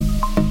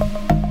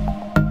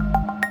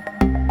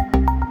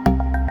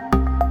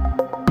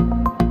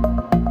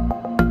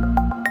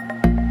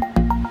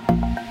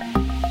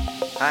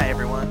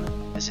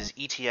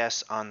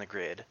ETS on the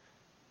Grid.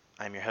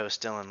 I'm your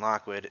host, Dylan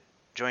Lockwood.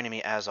 Joining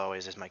me, as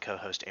always, is my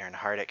co-host, Aaron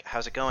Hardick.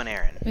 How's it going,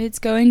 Aaron? It's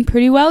going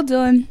pretty well,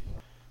 Dylan.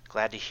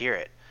 Glad to hear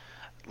it.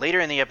 Later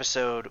in the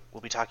episode,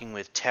 we'll be talking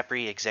with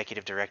TEPRI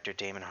Executive Director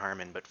Damon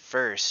Harmon. But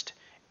first,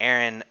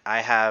 Aaron,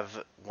 I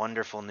have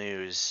wonderful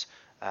news.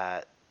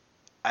 I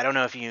don't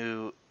know if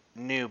you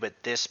knew,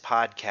 but this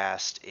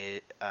podcast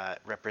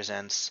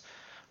represents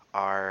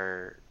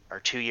our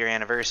 2-year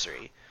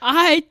anniversary.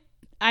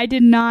 I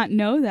did not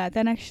know that.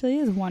 That actually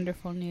is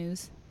wonderful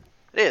news.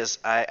 It is.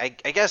 I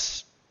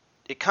guess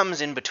it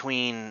comes in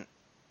between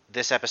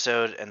this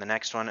episode and the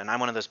next one, and I'm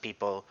one of those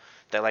people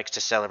that likes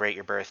to celebrate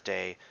your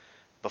birthday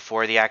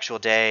before the actual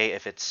day,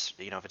 if it's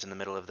in the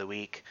middle of the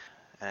week.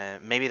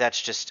 Maybe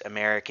that's just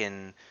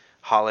American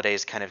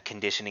holidays kind of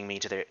conditioning me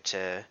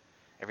to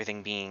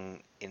everything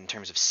being in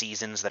terms of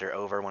seasons that are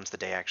over once the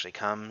day actually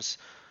comes,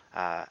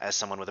 as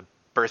someone with a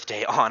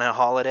birthday on a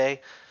holiday.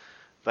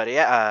 But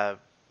yeah,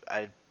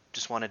 I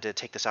just wanted to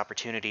take this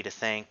opportunity to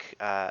thank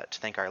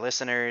our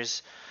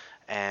listeners,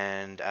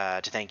 and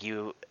to thank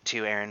you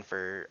too, Aaron,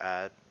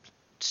 for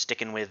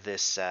sticking with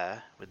this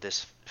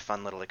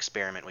fun little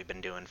experiment we've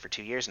been doing for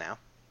 2 years now.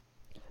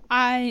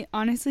 I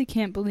honestly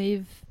can't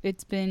believe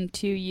it's been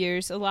 2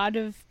 years. A lot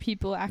of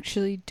people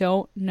actually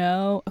don't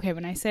know. Okay,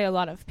 when I say a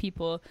lot of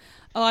people,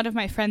 a lot of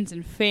my friends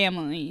and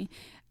family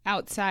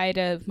outside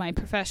of my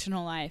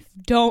professional life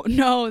don't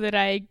know that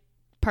I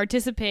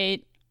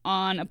participate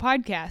on a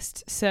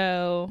podcast.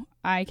 So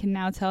I can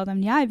now tell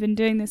them, yeah, I've been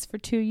doing this for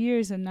 2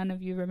 years and none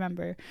of you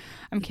remember.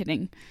 I'm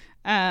kidding.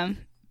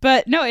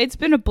 But no, it's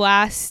been a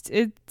blast.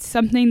 It's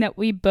something that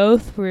we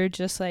both were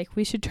just like,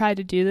 we should try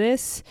to do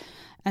this.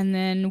 And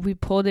then we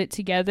pulled it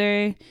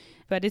together,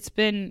 but it's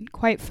been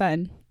quite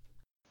fun.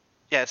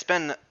 Yeah, it's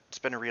been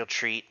a real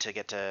treat to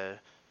get to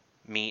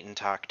meet and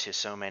talk to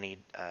so many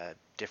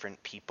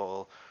different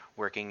people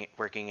working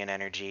in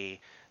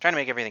energy, trying to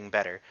make everything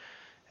better.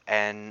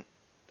 And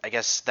I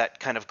guess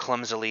that kind of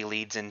clumsily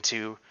leads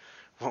into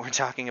what we're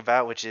talking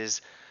about, which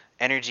is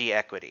energy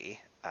equity.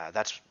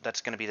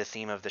 That's going to be the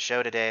theme of the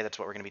show today. That's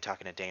what we're going to be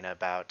talking to Dana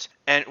about.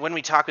 And when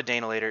we talk with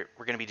Dana later,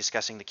 we're going to be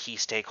discussing the key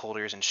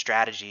stakeholders and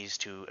strategies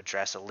to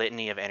address a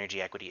litany of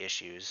energy equity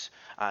issues.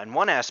 And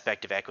one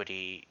aspect of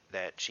equity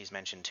that she's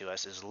mentioned to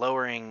us is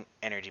lowering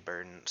energy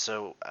burden.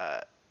 So,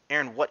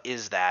 Aaron, what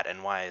is that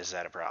and why is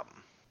that a problem?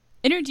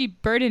 Energy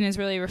burden is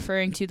really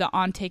referring to the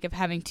on-take of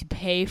having to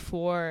pay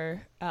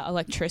for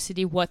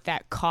electricity, what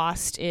that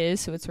cost is.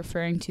 So it's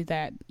referring to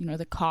that,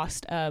 the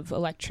cost of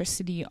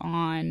electricity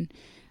on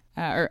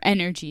or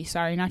energy,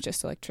 sorry, not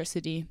just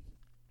electricity,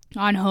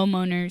 on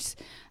homeowners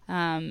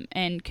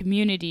and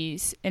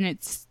communities. And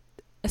it's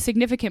a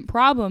significant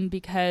problem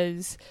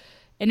because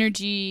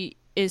energy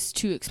is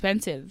too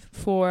expensive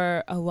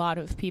for a lot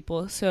of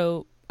people.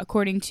 So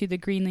according to the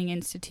Greenling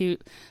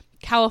Institute,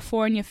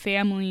 California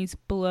families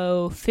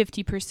below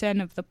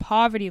 50% of the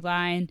poverty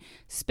line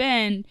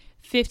spend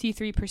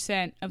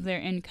 53% of their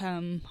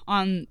income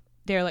on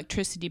their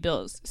electricity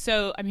bills.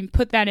 So,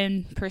 put that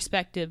in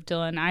perspective,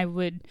 Dylan. I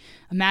would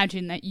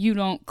imagine that you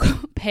don't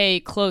pay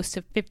close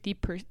to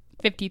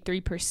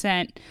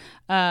 53%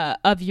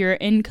 of your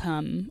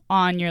income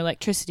on your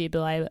electricity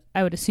bill.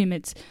 I would assume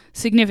it's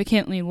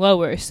significantly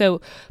lower.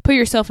 So put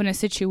yourself in a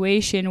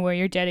situation where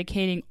you're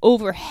dedicating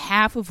over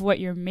half of what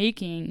you're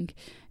making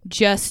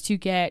just to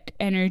get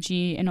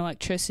energy and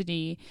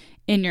electricity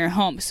in your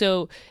home.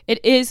 So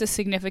it is a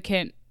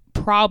significant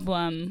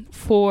problem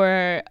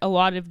for a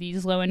lot of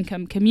these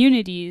low-income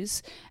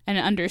communities and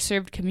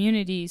underserved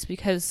communities,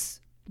 because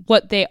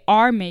what they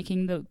are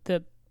making,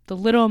 the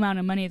little amount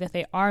of money that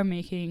they are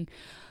making,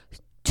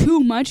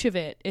 too much of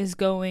it is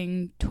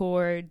going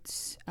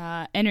towards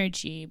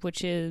energy,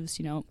 which is,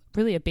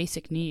 really a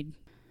basic need.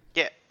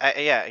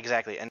 Yeah,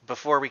 exactly. And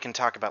before we can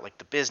talk about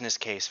the business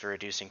case for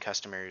reducing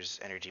customers'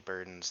 energy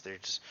burdens,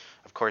 there's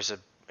of course a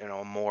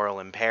moral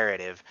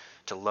imperative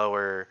to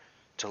lower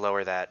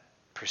that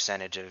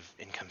percentage of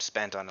income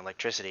spent on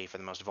electricity for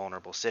the most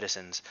vulnerable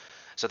citizens,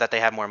 so that they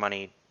have more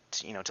money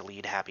to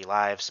lead happy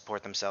lives,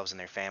 support themselves and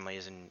their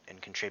families,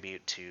 and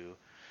contribute to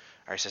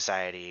our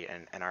society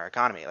and our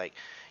economy.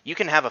 You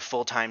can have a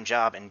full-time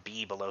job and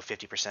be below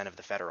 50% of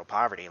the federal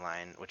poverty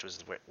line, which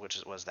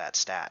was that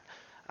stat.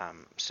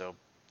 So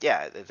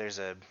yeah,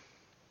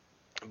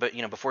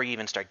 but before you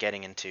even start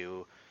getting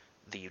into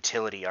the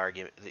utility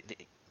argument,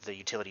 the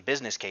utility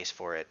business case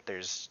for it,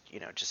 there's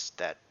just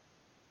that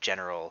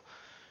general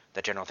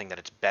thing that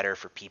it's better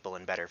for people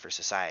and better for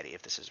society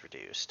if this is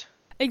reduced.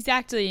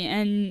 Exactly.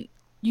 And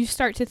you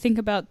start to think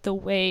about the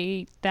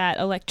way that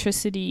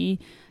electricity,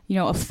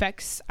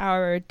 affects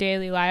our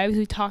daily lives.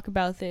 We talk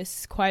about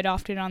this quite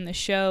often on the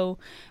show,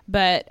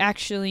 but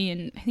actually,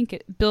 and I think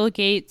Bill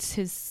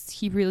Gates,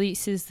 he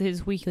releases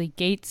his weekly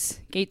Gates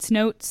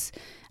notes,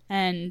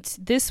 and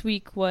this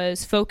week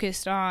was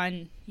focused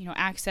on,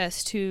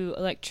 access to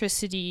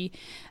electricity.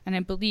 And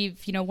I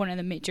believe, one of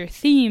the major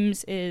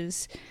themes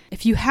is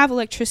if you have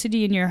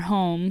electricity in your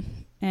home,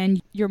 and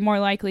you're more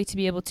likely to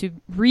be able to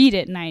read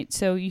at night.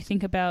 So you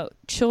think about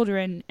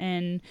children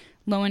in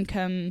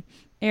low-income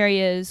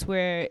areas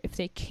where if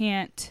they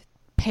can't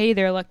pay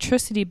their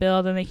electricity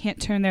bill, then they can't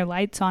turn their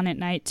lights on at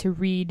night to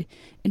read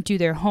and do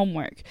their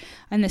homework.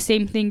 And the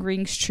same thing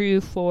rings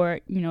true for,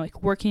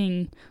 like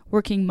working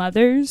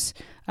mothers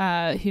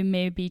who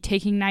may be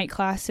taking night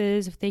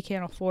classes if they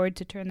can't afford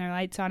to turn their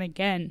lights on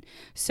again.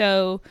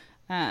 So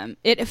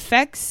it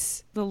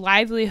affects the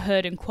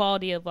livelihood and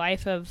quality of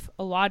life of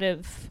a lot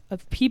of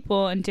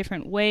people in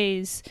different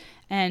ways.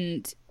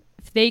 And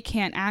if they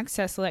can't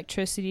access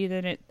electricity,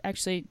 then it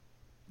actually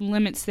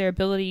limits their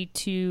ability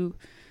to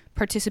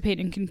participate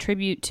and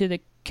contribute to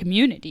the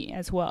community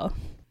as well.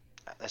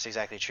 That's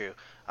exactly true.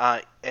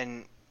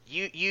 And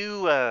you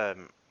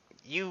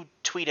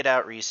tweeted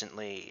out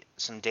recently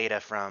some data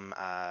from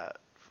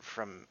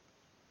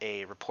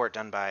a report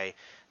done by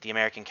the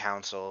American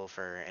Council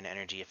for an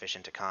Energy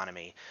Efficient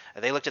Economy.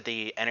 They looked at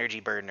the energy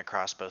burden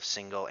across both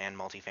single and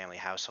multifamily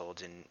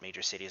households in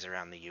major cities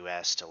around the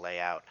U.S. to lay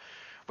out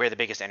where the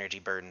biggest energy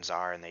burdens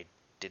are, and they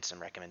did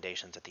some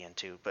recommendations at the end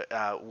too. But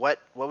what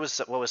was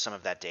some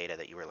of that data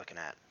that you were looking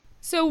at?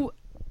 So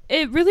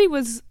it really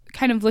was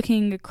kind of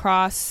looking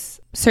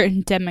across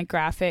certain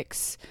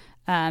demographics,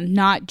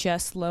 not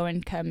just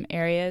low-income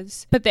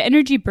areas. But the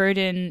energy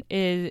burden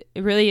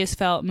really is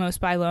felt most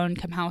by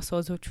low-income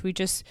households, which we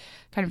just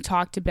kind of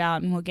talked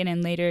about, and we'll get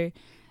in later.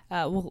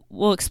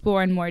 We'll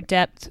explore in more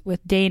depth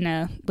with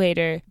Dana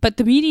later. But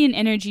the median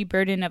energy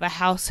burden of a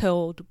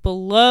household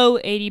below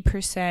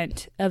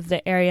 80% of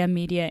the area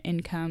median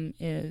income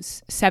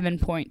is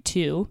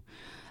 7.2.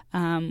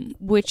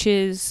 Which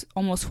is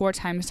almost 4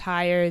 times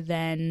higher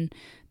than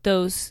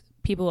those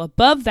people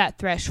above that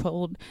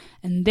threshold,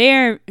 and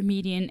their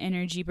median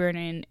energy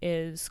burden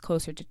is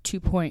closer to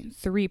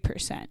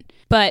 2.3%.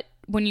 But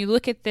when you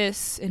look at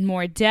this in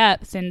more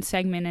depth and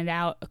segment it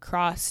out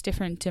across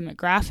different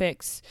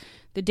demographics,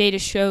 the data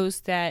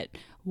shows that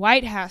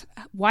white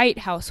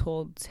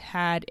households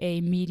had a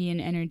median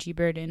energy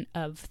burden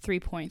of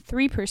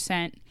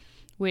 3.3%,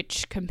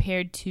 which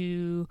compared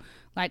to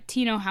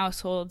Latino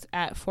households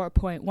at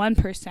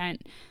 4.1%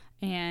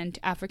 and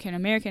African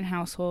American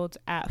households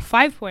at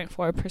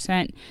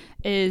 5.4%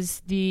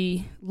 is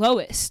the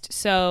lowest.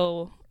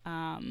 So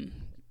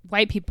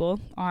white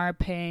people are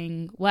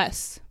paying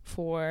less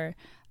for,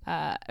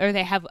 or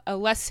they have a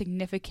less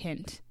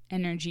significant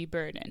energy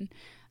burden.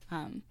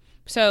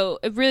 So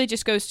it really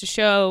just goes to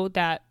show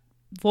that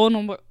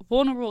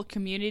vulnerable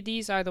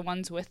communities are the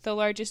ones with the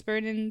largest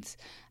burdens.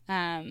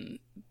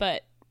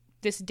 But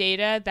this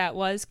data that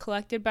was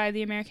collected by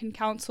the American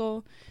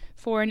Council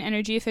for an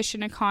Energy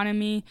Efficient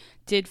Economy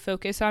did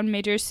focus on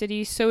major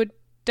cities, so it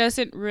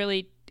doesn't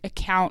really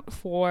account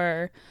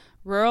for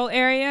rural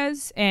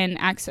areas and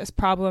access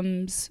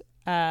problems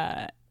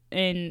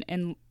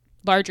in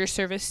larger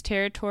service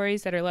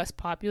territories that are less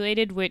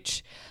populated,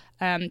 which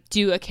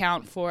do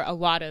account for a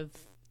lot of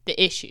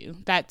the issue.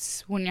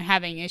 That's when you're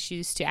having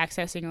issues to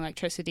accessing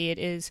electricity. It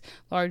is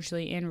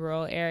largely in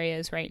rural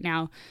areas right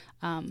now,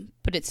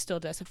 but it still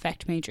does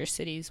affect major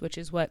cities, which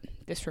is what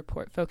this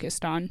report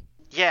focused on.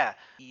 Yeah,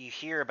 you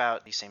hear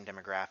about these same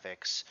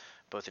demographics,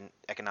 both in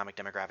economic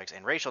demographics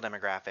and racial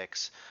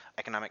demographics,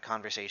 economic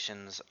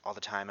conversations all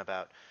the time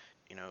about,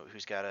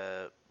 who's got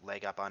a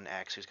leg up on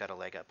X, who's got a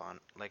leg up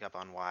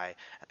on Y,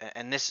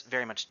 and this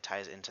very much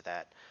ties into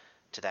that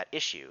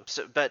issue.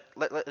 So, but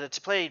let's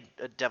play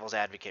a devil's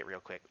advocate real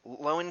quick.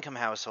 Low-income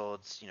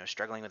households,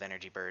 struggling with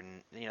energy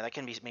burden, that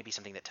can be maybe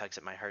something that tugs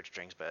at my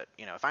heartstrings. But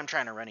if I'm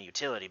trying to run a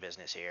utility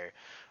business here,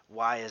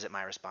 why is it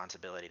my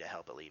responsibility to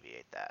help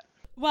alleviate that?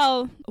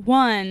 Well,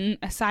 one,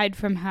 aside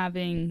from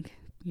having,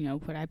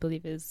 what I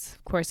believe is,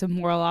 of course, a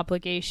moral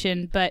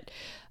obligation, but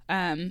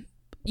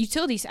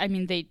utilities,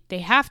 they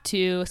have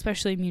to,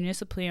 especially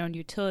municipally owned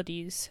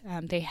utilities,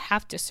 they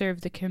have to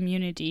serve the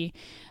community.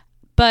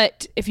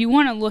 But if you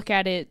want to look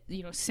at it,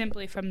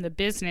 simply from the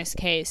business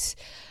case,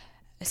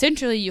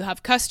 essentially you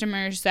have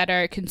customers that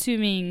are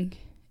consuming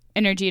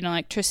energy and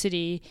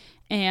electricity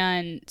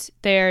and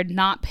they're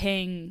not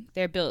paying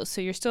their bills. So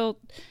you're still,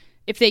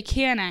 if they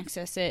can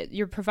access it,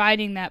 you're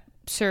providing that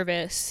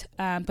service,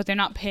 but they're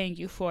not paying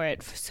you for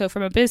it. So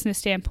from a business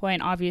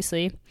standpoint,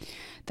 obviously,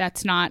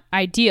 that's not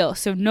ideal.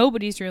 So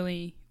nobody's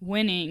really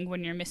winning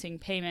when you're missing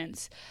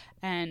payments.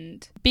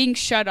 And being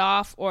shut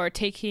off or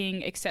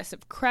taking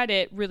excessive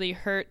credit really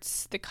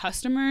hurts the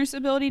customer's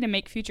ability to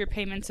make future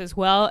payments as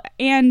well.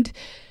 And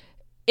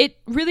it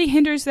really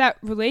hinders that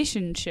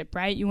relationship,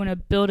 right? You want to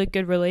build a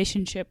good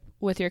relationship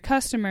with your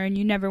customer, and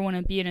you never want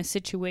to be in a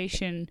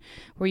situation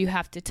where you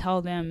have to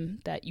tell them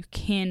that you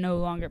can no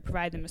longer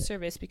provide them a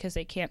service because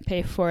they can't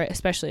pay for it,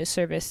 especially a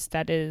service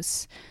that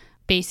is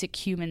basic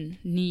human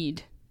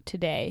need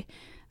today.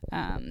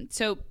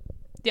 So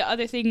the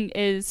other thing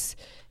is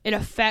it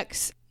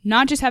affects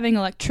not just having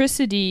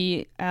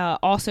electricity,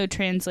 also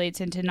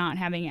translates into not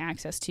having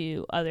access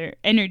to other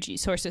energy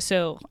sources.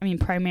 So,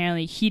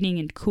 primarily heating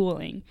and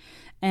cooling.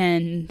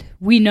 And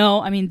we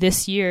know,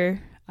 this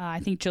year, I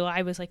think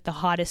July was like the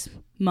hottest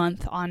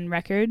month on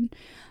record.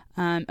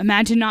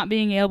 Imagine not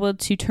being able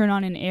to turn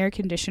on an air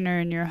conditioner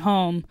in your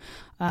home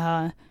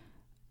on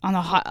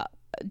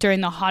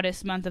during the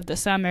hottest month of the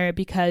summer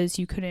because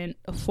you couldn't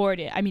afford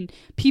it. I mean,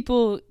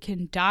 people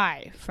can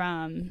die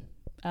from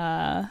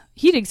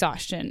heat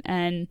exhaustion,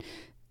 and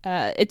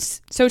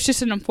it's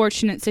just an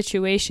unfortunate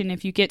situation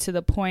if you get to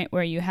the point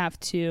where you have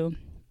to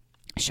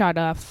shut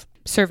off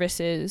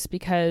services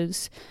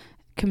because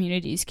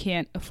communities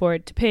can't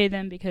afford to pay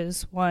them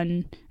because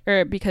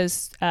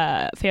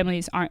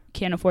families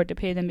can't afford to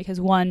pay them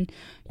because one,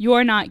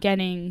 you're not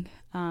getting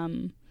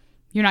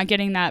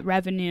that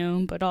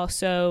revenue, but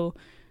also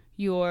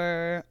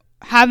you're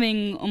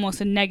having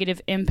almost a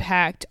negative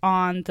impact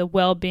on the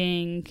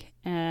well-being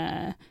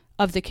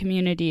of the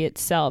community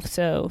itself.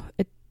 So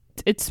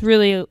it's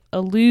really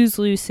a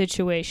lose-lose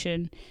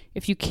situation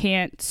if you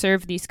can't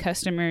serve these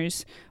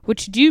customers,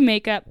 which do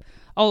make up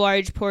a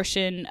large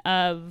portion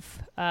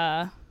of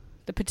the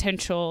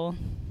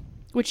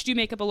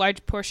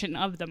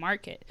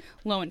market,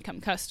 low-income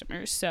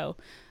customers. So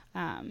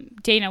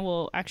Dana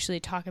will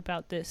actually talk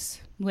about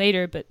this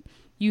later, but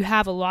you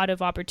have a lot of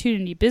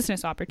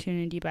business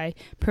opportunity by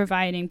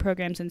providing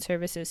programs and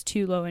services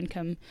to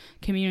low-income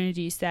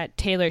communities that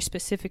tailor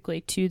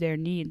specifically to their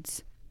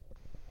needs.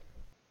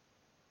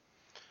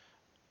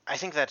 I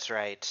think that's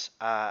right.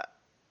 I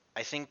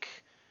think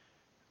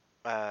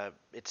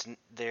it's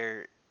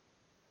there.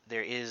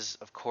 There is,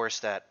 of course,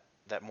 that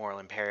moral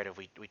imperative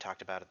we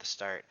talked about at the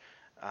start.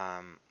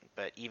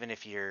 But even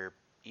if you're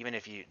the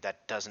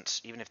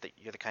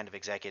kind of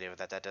executive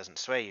that doesn't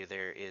sway you,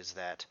 there is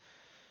that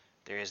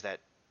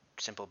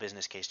simple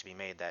business case to be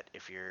made that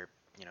if your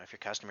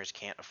customers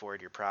can't afford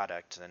your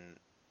product,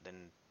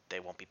 then they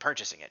won't be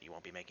purchasing it. You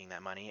won't be making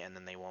that money, and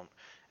then they won't.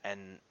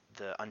 And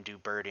the undue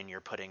burden you're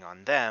putting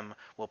on them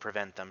will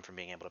prevent them from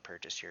being able to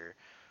purchase your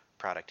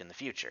product in the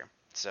future.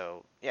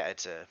 So yeah,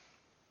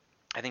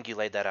 I think you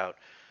laid that out.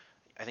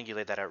 I think you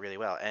laid that out really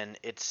well. And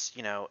it's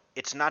the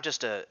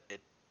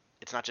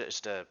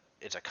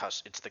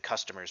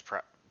customer's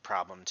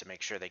problem to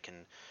make sure they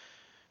can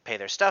pay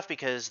their stuff,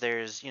 because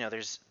there's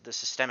the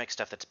systemic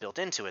stuff that's built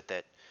into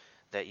it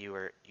that you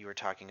were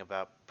talking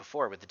about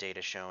before, with the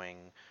data showing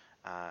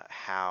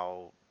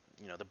how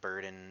the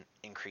burden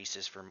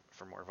increases for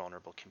more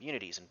vulnerable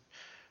communities. And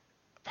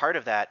part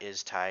of that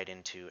is tied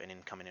into an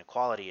income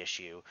inequality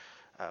issue,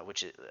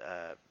 which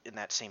in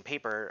that same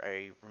paper,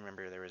 I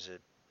remember there was a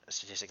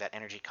statistic that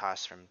energy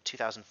costs from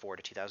 2004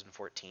 to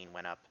 2014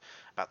 went up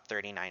about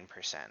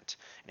 39%. And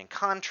in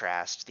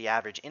contrast, the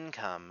average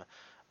income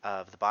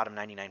of the bottom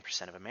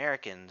 99% of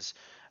Americans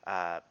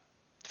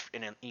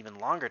in an even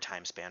longer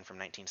time span, from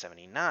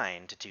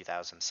 1979 to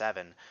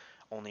 2007,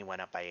 only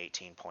went up by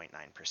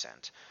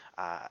 18.9%.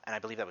 And I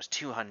believe that was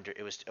 200.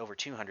 It was over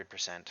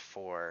 200%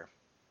 for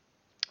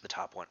the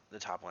top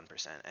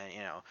 1%. And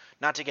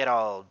not to get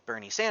all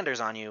Bernie Sanders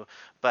on you,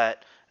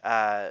 but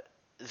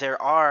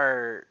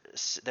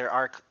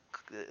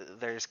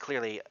there's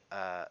clearly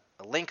a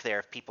link there.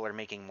 If people are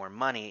making more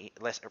money,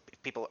 if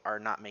people are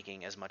not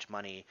making as much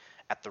money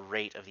at the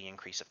rate of the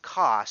increase of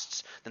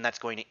costs, then that's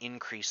going to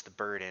increase the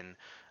burden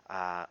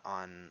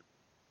on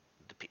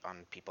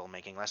people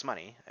making less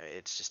money.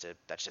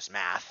 That's just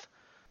math.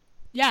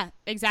 Yeah,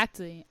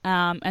 exactly.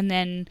 And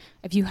then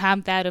if you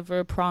have that over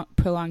a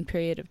prolonged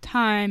period of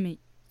time,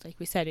 like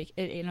we said, it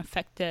can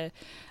affect the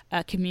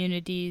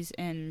communities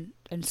in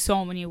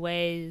so many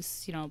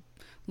ways.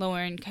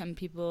 Lower income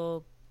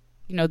people,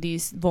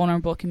 these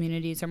vulnerable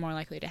communities are more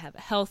likely to have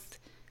health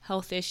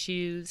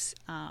issues,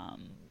 have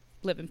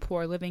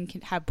poor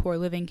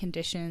living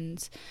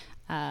conditions,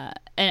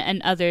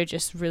 and other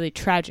just really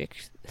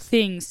tragic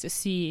things to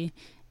see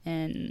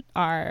in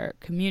our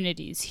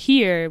communities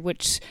here,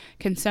 which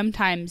can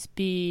sometimes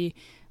be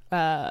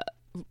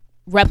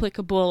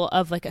replicable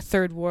of like a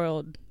third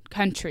world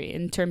country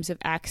in terms of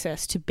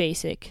access to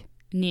basic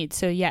needs.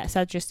 So yes,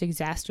 that just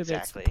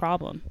exacerbates the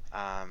problem.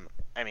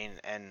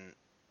 And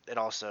it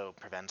also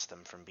prevents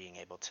them from being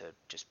able to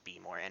just be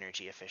more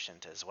energy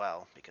efficient as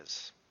well,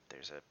 because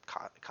there's a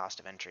cost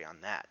of entry on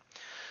that.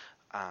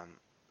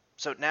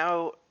 So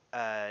now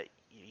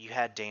you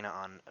had Dana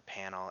on a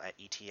panel at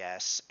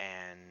ETS,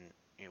 and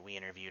we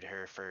interviewed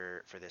her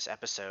for this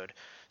episode.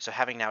 So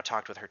having now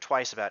talked with her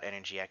twice about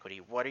energy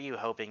equity, what are you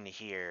hoping to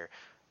hear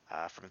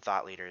from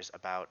thought leaders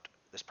about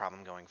this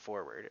problem going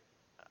forward?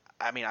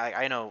 I mean,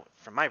 I know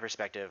from my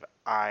perspective,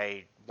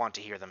 I want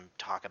to hear them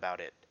talk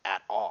about it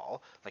at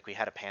all. Like, we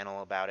had a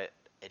panel about it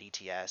at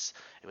ETS.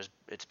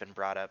 It's been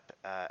brought up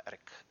at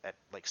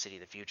like City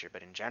of the Future,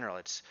 but in general,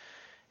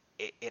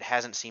 it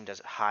hasn't seemed as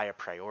high a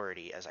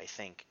priority as I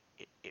think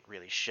it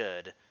really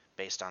should,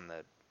 based on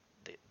the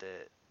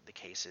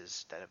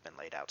cases that have been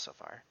laid out so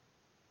far.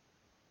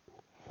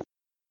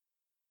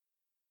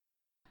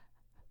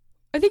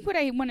 I think what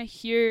I want to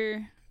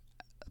hear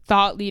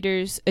thought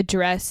leaders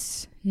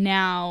address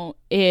now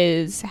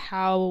is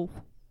how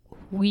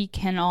we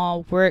can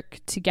all work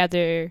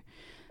together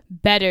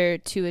better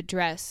to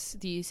address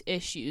these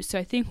issues. So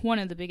I think one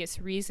of the biggest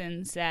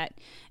reasons that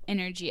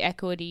energy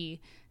equity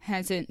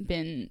hasn't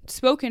been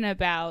spoken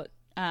about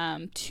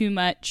too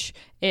much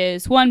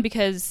is, one,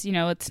 because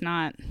it's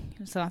not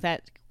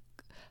that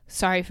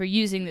sorry for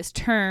using this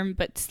term,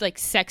 but it's like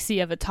sexy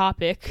of a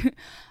topic.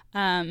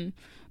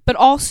 But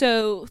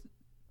also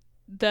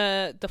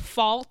the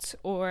fault,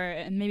 or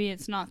maybe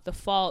it's not the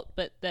fault,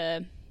 but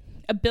the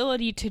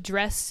ability to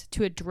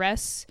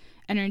address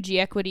energy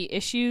equity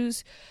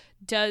issues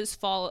does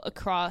fall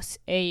across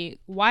a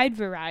wide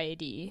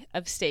variety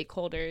of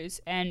stakeholders,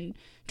 and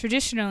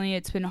traditionally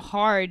it's been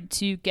hard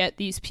to get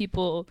these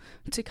people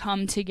to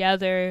come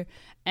together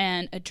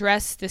and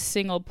address this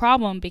single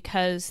problem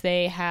because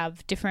they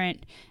have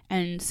different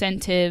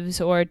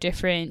incentives or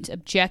different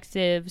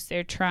objectives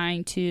they're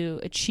trying to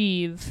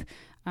achieve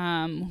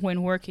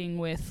when working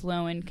with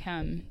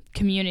low-income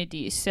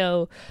communities.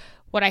 So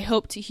what I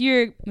hope to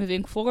hear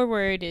moving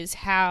forward is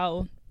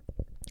how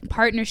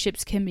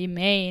partnerships can be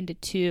made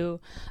to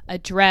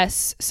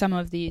address some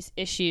of these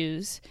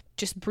issues.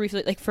 Just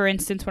briefly, like for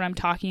instance, what I'm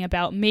talking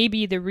about,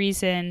 maybe the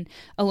reason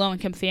a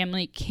low-income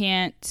family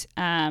can't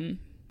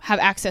have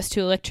access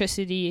to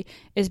electricity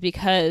is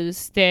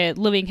because the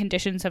living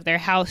conditions of their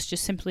house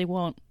just simply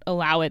won't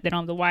allow it. They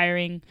don't have the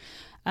wiring,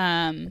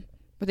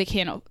 or they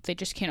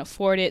just can't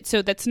afford it.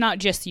 So that's not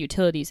just the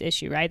utilities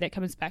issue, right? That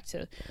comes back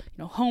to,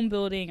 home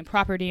building and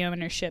property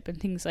ownership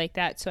and things like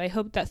that. So I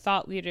hope that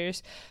thought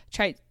leaders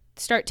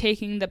start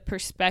taking the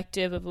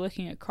perspective of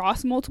looking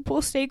across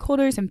multiple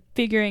stakeholders and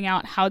figuring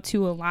out how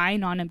to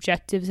align on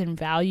objectives and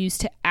values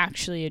to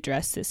actually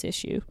address this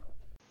issue.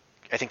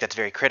 I think that's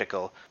very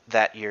critical,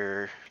 that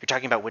you're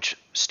talking about which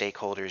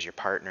stakeholders you're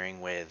partnering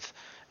with,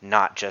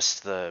 not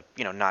just the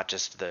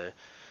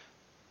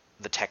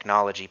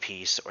technology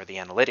piece or the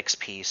analytics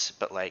piece,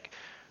 but like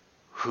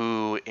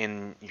who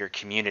in your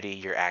community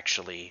you're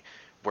actually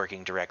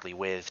working directly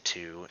with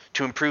to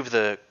improve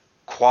the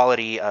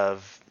quality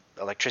of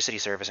electricity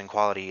service and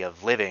quality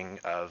of living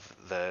of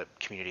the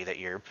community that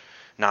you're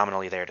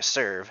nominally there to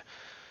serve.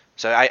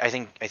 So I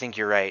think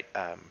you're right.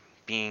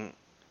 Being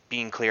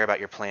clear about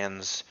your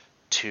plans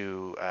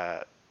to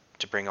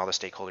bring all the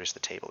stakeholders to the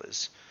table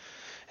is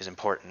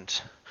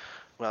important.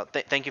 Well,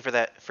 thank you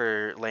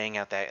for laying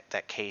out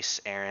that case,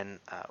 Erin.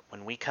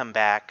 When we come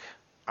back,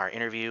 our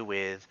interview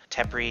with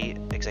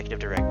TEPRI Executive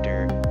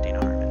Director Dana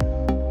Harmon.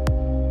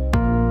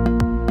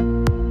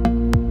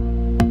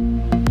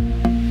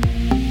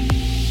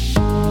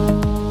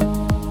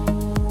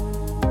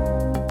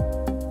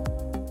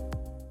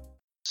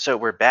 So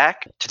we're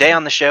back. Today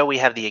on the show, we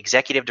have the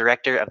Executive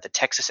Director of the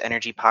Texas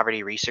Energy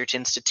Poverty Research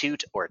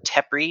Institute, or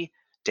TEPRI,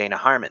 Dana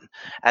Harmon.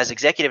 As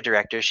Executive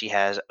Director, she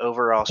has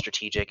overall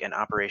strategic and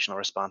operational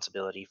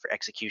responsibility for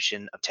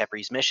execution of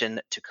TEPRI's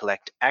mission to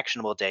collect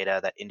actionable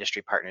data that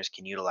industry partners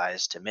can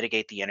utilize to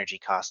mitigate the energy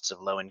costs of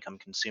low-income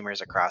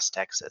consumers across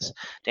Texas.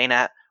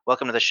 Dana,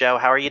 welcome to the show.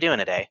 How are you doing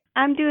today?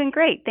 I'm doing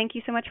great. Thank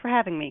you so much for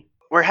having me.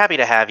 We're happy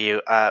to have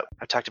you.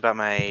 I've talked about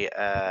my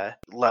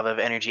love of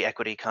energy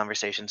equity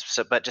conversations,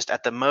 but just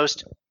at the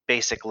most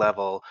basic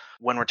level,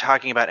 when we're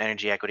talking about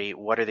energy equity,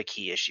 what are the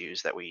key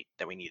issues that we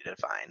need to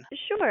define?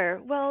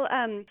 Sure. Well,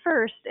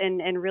 first,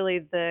 and really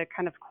the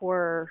kind of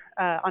core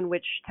on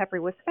which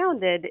TEPRI was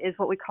founded is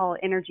what we call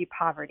energy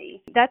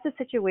poverty. That's a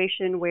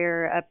situation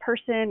where a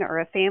person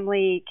or a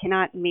family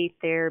cannot meet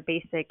their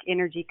basic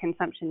energy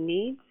consumption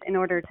needs in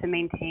order to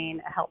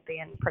maintain a healthy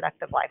and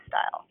productive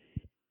lifestyle.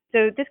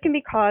 So this can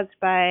be caused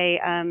by,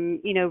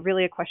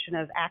 really a question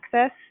of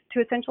access to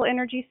essential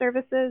energy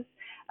services.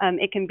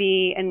 It can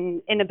be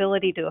an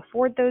inability to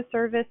afford those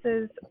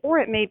services, or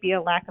it may be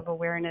a lack of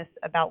awareness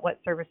about what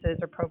services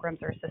or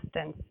programs or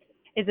assistance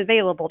is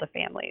available to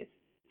families.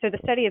 So the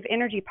study of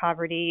energy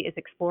poverty is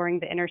exploring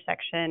the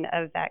intersection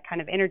of that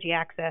kind of energy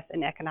access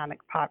and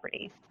economic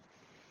poverty.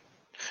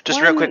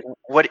 Real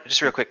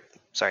quick,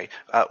 sorry.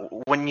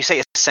 When you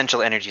say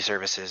essential energy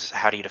services,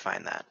 how do you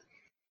define that?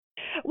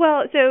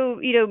 Well, so,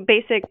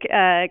 basic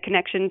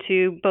connection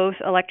to both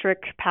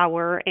electric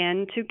power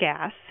and to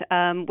gas,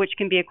 which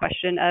can be a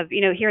question of,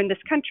 here in this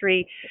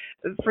country,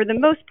 for the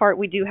most part,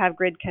 we do have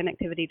grid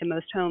connectivity to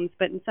most homes,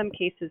 but in some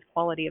cases,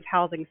 quality of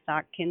housing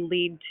stock can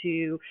lead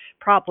to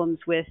problems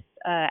with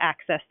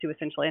access to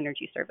essential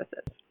energy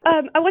services.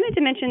 I wanted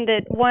to mention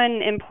that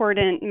one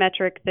important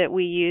metric that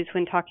we use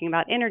when talking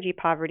about energy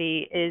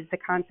poverty is the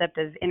concept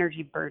of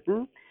energy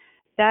burden.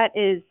 That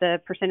is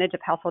the percentage of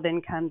household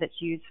income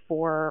that's used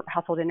for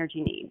household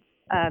energy needs.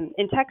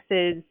 In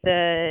Texas,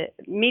 the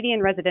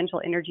median residential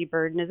energy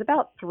burden is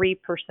about 3%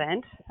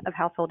 of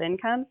household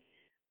income.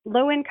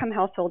 Low-income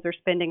households are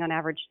spending on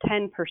average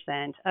 10%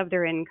 of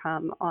their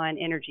income on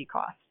energy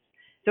costs,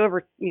 so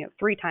over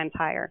 3 times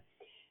higher.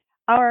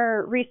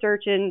 Our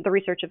research and the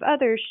research of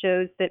others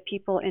shows that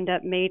people end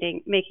up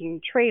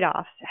making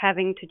trade-offs,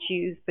 having to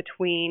choose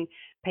between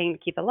paying to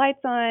keep the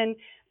lights on,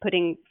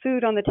 putting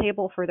food on the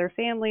table for their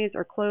families,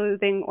 or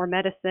clothing or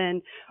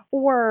medicine,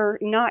 or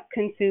not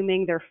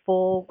consuming their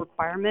full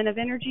requirement of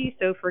energy.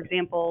 So, for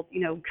example,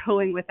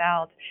 going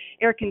without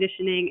air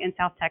conditioning in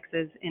South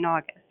Texas in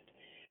August.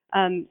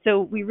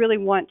 So we really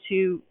want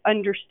to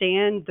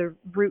understand the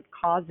root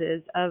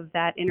causes of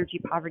that energy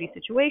poverty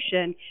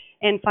situation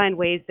and find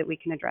ways that we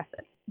can address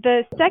it.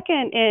 The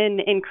second and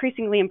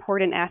increasingly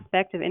important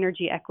aspect of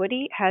energy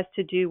equity has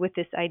to do with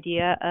this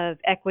idea of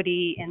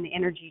equity in the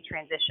energy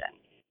transition.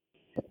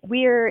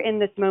 We're in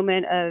this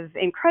moment of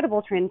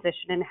incredible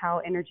transition in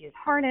how energy is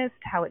harnessed,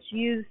 how it's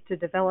used to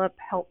develop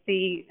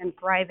healthy and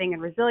thriving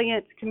and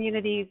resilient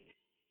communities.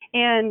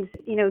 And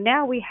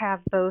now we have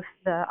both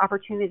the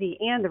opportunity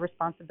and the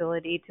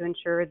responsibility to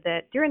ensure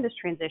that during this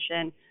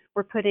transition,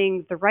 we're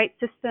putting the right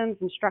systems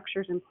and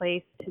structures in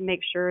place to make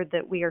sure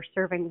that we are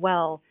serving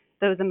well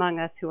those among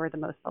us who are the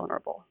most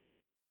vulnerable.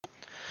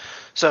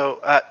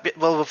 So,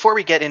 well, before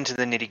we get into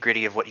the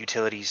nitty-gritty of what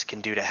utilities can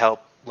do to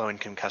help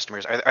low-income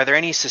customers, are there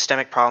any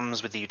systemic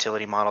problems with the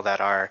utility model that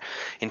are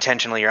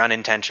intentionally or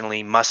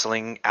unintentionally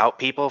muscling out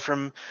people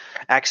from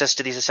access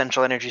to these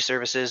essential energy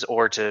services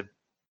or to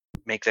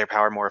make their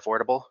power more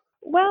affordable?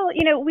 Well,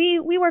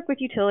 we work with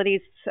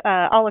utilities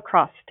all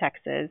across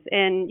Texas,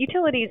 and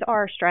utilities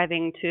are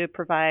striving to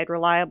provide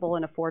reliable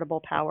and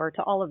affordable power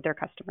to all of their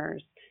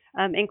customers,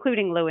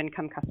 including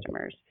low-income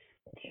customers.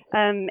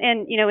 And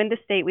in this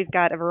state, we've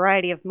got a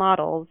variety of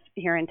models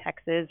here in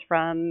Texas,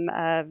 from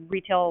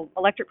retail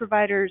electric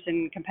providers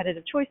and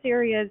competitive choice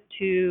areas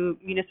to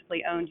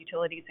municipally owned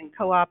utilities and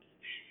co-ops.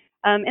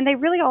 And they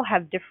really all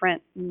have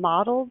different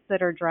models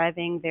that are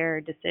driving their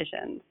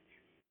decisions.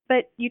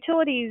 But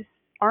utilities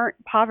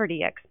aren't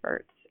poverty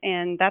experts,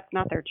 and that's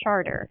not their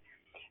charter.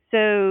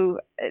 So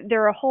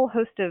there are a whole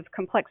host of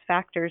complex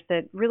factors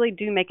that really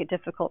do make it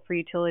difficult for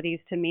utilities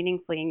to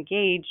meaningfully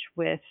engage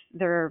with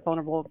their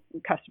vulnerable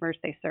customers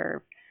they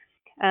serve.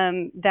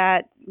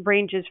 That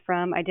ranges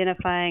from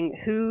identifying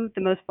who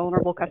the most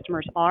vulnerable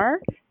customers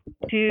are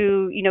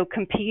to,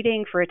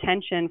 competing for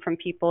attention from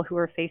people who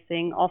are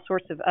facing all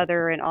sorts of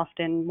other and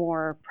often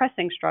more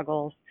pressing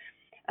struggles.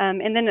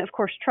 And then, of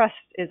course, trust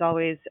is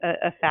always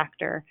a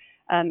factor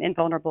in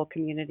vulnerable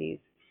communities.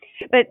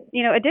 But,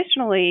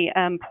 additionally,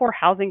 poor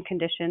housing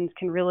conditions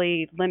can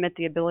really limit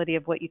the ability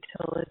of what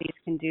utilities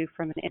can do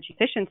from an energy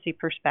efficiency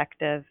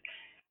perspective.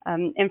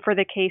 And for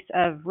the case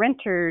of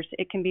renters,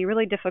 it can be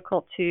really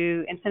difficult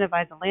to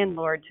incentivize a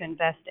landlord to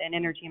invest in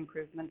energy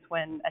improvements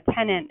when a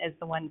tenant is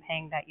the one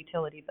paying that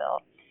utility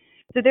bill.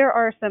 So there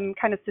are some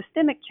kind of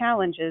systemic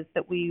challenges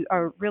that we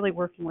are really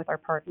working with our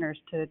partners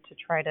to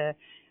try to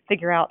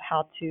figure out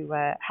how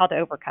to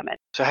overcome it.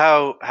 So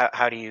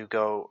how do you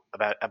go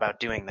about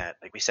doing that?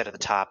 Like we said at the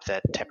top,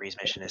 that TEPRI's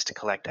mission is to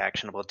collect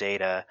actionable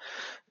data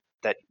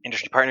that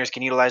industry partners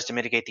can utilize to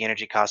mitigate the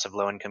energy costs of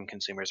low-income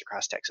consumers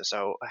across Texas.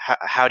 So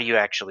how do you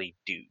actually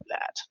do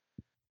that?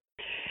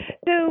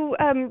 So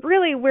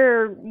really,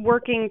 we're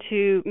working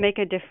to make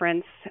a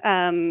difference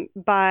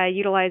by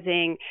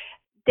utilizing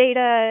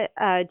data,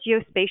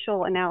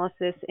 geospatial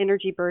analysis,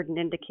 energy burden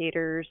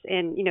indicators,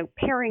 and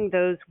pairing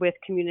those with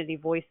community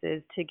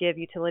voices to give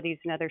utilities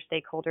and other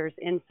stakeholders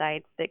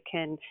insights that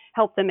can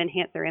help them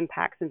enhance their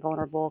impacts in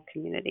vulnerable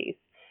communities.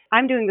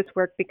 I'm doing this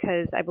work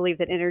because I believe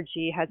that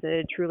energy has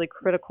a truly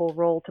critical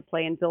role to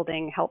play in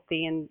building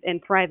healthy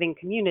and thriving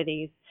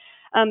communities.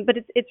 But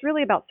it's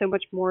really about so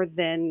much more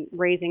than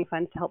raising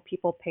funds to help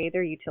people pay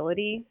their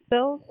utility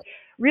bills.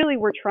 Really,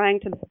 we're trying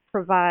to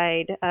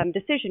provide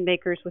decision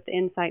makers with the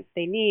insights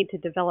they need to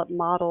develop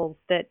models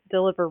that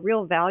deliver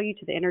real value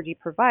to the energy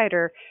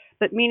provider,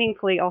 but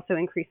meaningfully also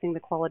increasing the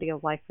quality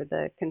of life for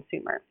the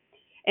consumer.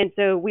 And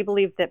so we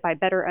believe that by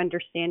better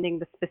understanding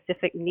the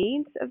specific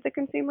needs of the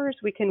consumers,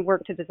 we can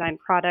work to design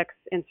products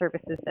and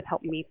services that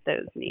help meet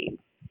those needs.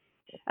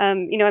 I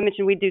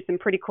mentioned we do some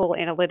pretty cool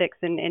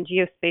analytics and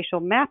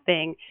geospatial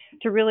mapping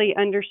to really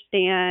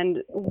understand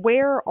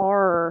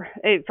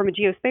from a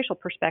geospatial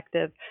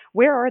perspective,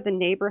 where are the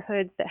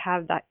neighborhoods that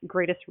have that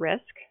greatest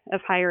risk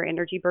of higher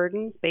energy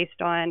burdens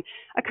based on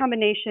a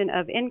combination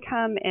of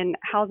income and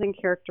housing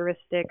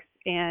characteristics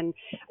and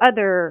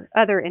other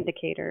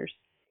indicators.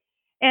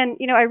 And,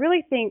 I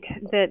really think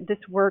that this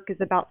work is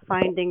about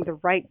finding the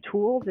right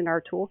tools in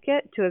our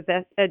toolkit to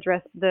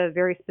address the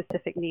very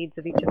specific needs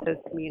of each of those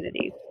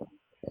communities.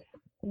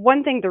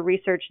 One thing the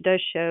research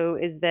does show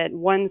is that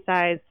one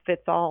size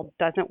fits all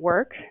doesn't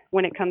work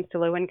when it comes to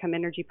low-income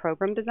energy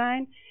program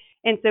design.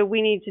 And so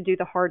we need to do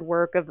the hard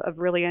work of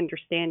really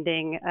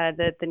understanding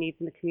the needs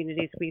in the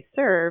communities we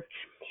serve.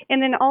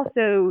 And then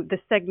also the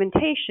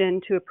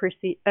segmentation to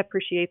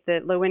appreciate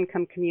that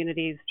low-income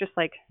communities, just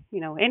like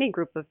any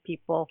group of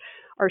people,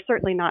 are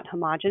certainly not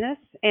homogenous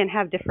and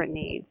have different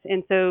needs.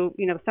 And so,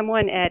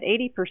 someone at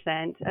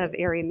 80% of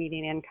area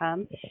median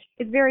income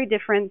is very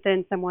different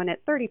than someone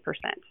at 30%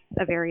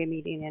 of area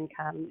median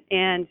income.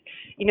 And,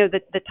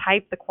 the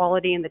type, the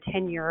quality, and the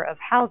tenure of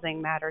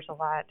housing matters a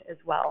lot as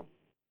well.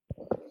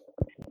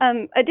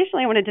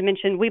 Additionally, I wanted to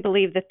mention we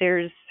believe that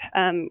there's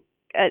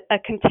a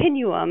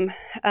continuum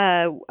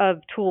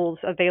of tools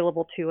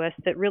available to us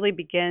that really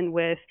begin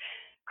with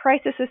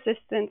crisis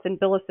assistance and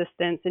bill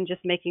assistance and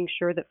just making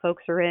sure that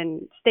folks are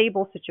in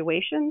stable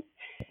situations,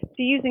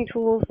 to using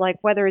tools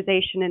like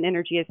weatherization and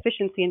energy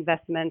efficiency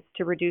investments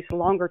to reduce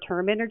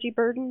longer-term energy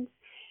burdens,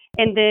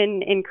 and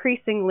then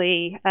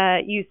increasingly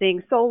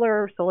using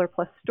solar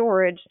plus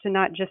storage to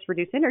not just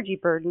reduce energy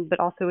burden, but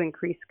also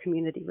increase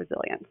community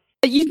resilience.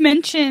 You've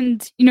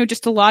mentioned,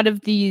 just a lot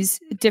of these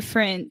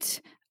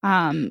different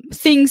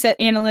things that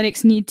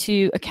analytics need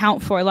to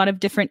account for, a lot of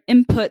different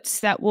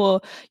inputs that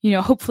will,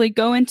 hopefully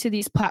go into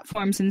these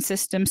platforms and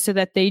systems so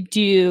that they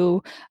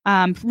do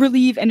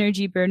relieve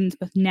energy burdens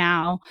both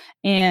now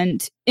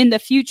and in the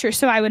future.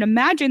 So I would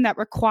imagine that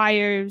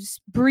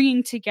requires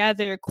bringing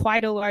together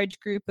quite a large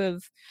group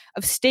of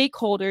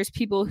stakeholders,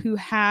 people who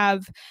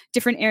have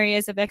different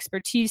areas of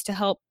expertise to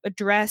help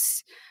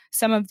address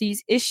some of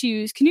these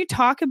issues. Can you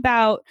talk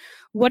about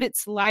what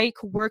it's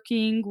like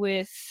working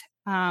with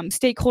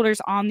stakeholders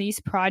on these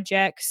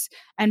projects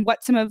and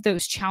what some of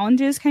those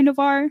challenges kind of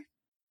are?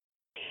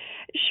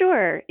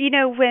 Sure.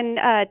 When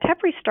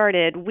TEPRI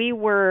started, we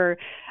were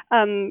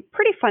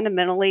pretty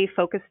fundamentally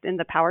focused in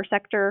the power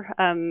sector,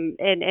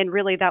 and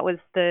really that was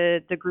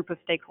the group of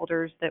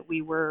stakeholders that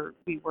we were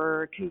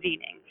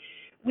convening.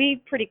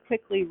 We pretty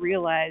quickly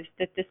realized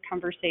that this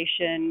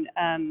conversation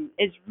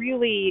is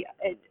really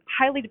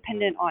highly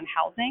dependent on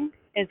housing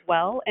as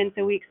well, and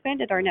so we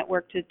expanded our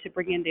network to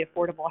bring in the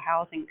affordable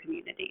housing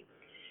community.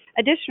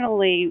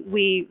 Additionally,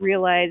 we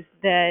realized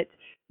that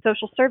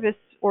social service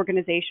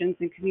organizations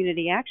and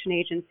community action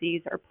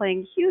agencies are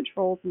playing huge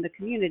roles in the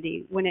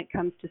community when it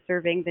comes to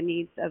serving the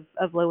needs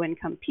of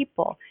low-income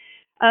people.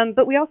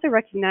 But we also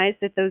recognized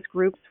that those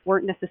groups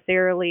weren't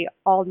necessarily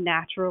all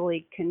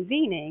naturally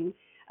convening,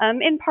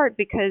 in part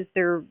because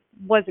there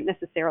wasn't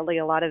necessarily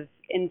a lot of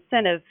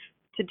incentive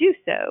to do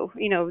so.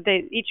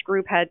 Each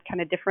group had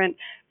kind of different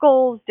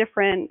goals,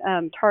 different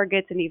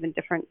targets, and even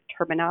different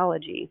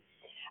terminology.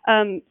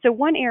 So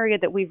one area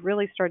that we've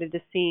really started to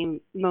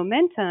see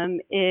momentum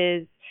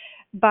is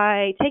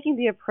by taking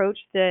the approach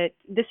that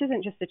this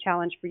isn't just a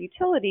challenge for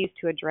utilities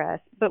to address,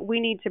 but we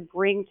need to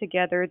bring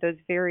together those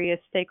various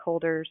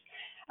stakeholders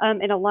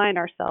and align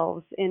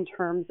ourselves in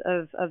terms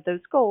of those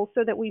goals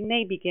so that we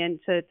may begin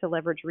to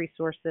leverage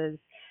resources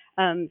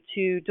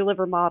to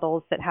deliver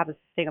models that have a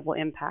sustainable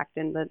impact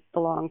in the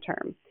long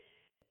term.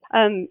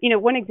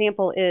 One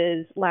example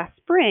is last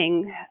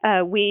spring,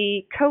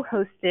 we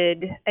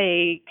co-hosted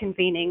a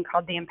convening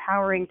called the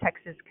Empowering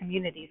Texas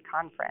Communities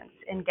Conference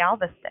in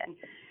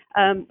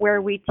Galveston,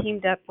 where we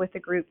teamed up with a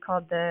group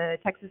called the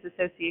Texas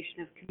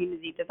Association of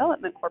Community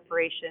Development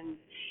Corporations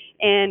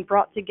and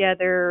brought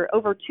together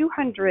over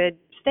 200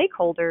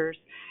 stakeholders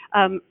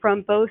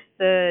from both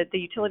the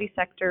utility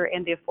sector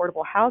and the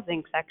affordable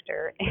housing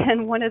sector.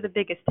 And one of the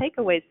biggest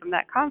takeaways from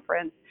that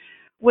conference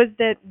was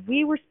that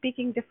we were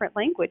speaking different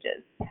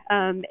languages.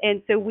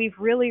 And so we've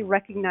really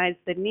recognized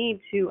the need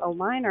to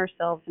align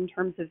ourselves in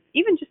terms of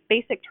even just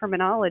basic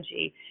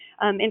terminology,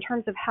 in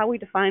terms of how we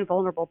define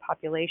vulnerable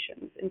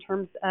populations, in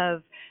terms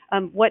of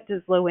what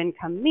does low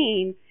income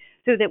mean,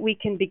 so that we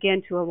can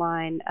begin to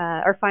align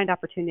or find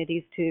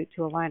opportunities to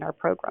align our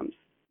programs.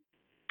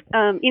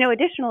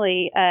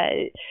 Additionally,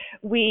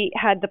 we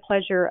had the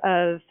pleasure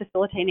of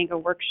facilitating a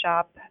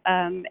workshop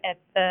at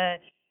the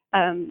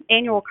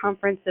annual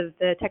conference of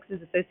the Texas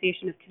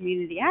Association of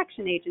Community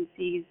Action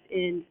Agencies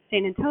in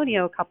San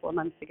Antonio a couple of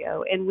months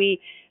ago, and we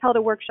held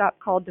a workshop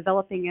called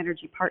Developing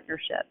Energy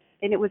Partnerships,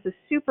 and it was a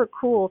super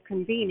cool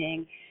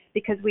convening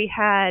because we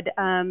had,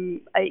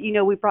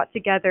 we brought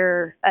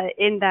together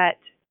in that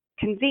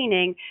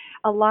convening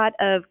a lot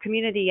of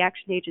community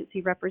action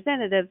agency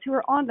representatives who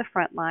are on the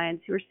front lines,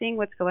 who are seeing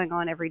what's going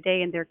on every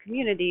day in their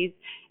communities,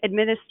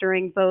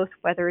 administering both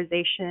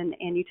weatherization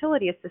and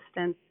utility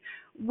assistance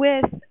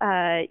with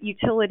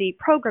utility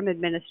program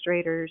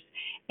administrators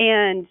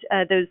and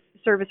those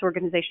service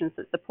organizations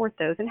that support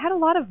those, and had a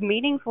lot of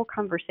meaningful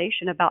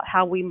conversation about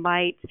how we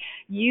might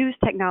use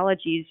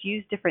technologies,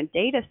 use different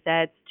data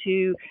sets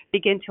to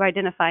begin to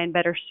identify and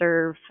better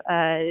serve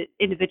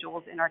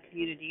individuals in our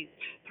communities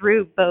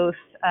through both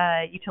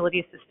utility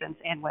assistance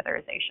and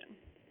weatherization.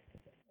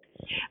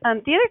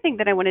 The other thing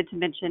that I wanted to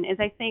mention is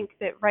I think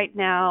that right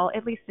now,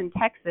 at least in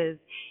Texas,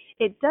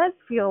 it does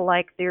feel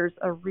like there's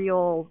a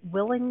real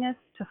willingness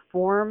to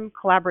form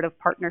collaborative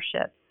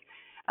partnerships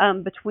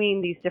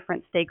between these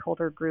different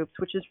stakeholder groups,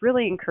 which is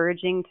really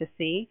encouraging to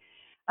see.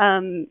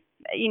 In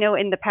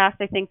the past,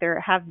 I think there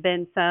have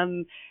been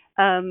some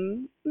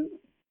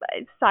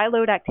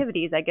siloed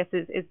activities, I guess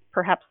is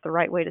perhaps the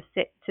right way to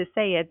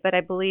say it, but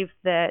I believe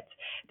that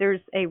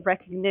there's a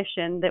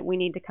recognition that we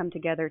need to come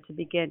together to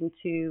begin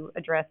to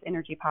address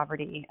energy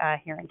poverty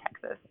here in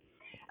Texas.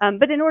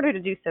 But in order to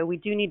do so, we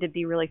do need to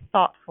be really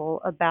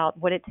thoughtful about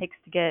what it takes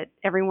to get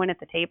everyone at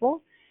the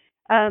table.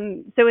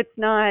 So it's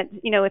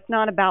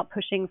not about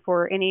pushing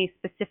for any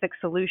specific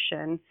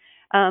solution,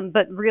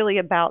 but really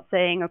about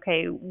saying,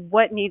 okay,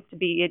 what needs to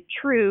be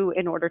true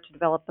in order to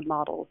develop the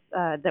models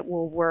that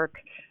will work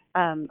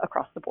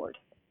across the board.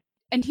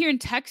 And here in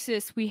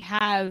Texas, we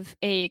have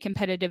a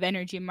competitive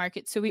energy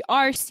market. So we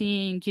are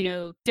seeing,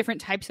 different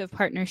types of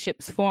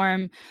partnerships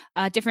form,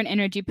 different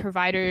energy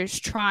providers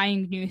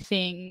trying new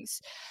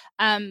things.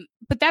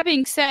 But that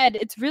being said,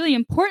 it's really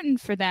important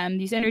for them,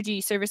 these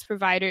energy service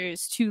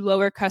providers, to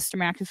lower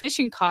customer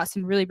acquisition costs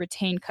and really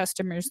retain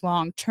customers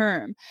long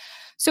term.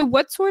 So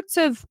what sorts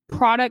of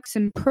products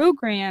and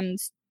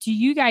programs do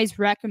you guys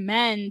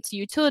recommend to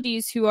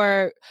utilities who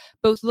are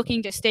both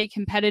looking to stay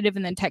competitive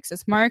in the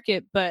Texas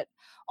market, but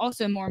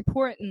also, more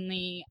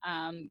importantly,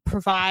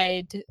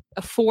 provide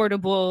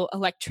affordable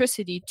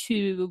electricity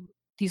to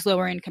these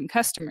lower income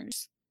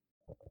customers?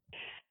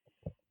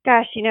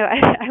 Gosh,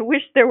 I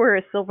wish there were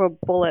a silver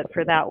bullet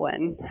for that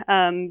one.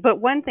 But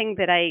one thing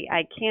that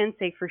I can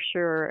say for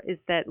sure is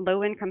that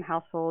low income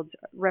households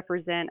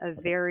represent a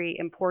very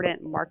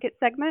important market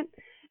segment,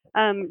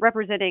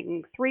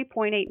 representing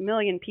 3.8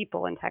 million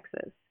people in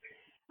Texas.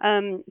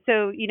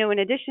 So, in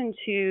addition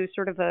to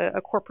sort of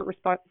a corporate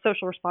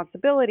social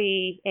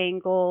responsibility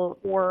angle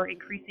or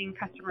increasing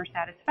customer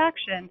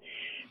satisfaction,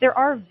 there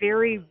are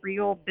very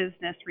real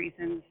business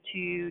reasons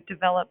to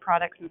develop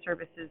products and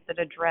services that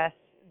address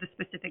the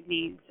specific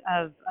needs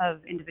of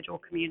individual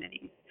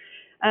communities.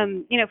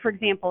 For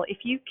example, if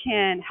you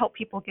can help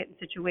people get in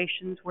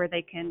situations where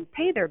they can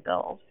pay their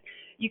bills,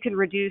 you can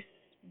reduce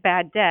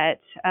bad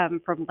debt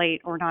from late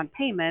or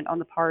non-payment on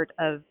the part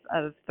of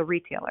the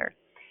retailer.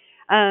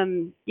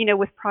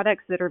 With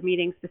products that are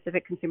meeting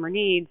specific consumer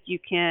needs, you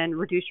can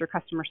reduce your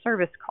customer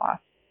service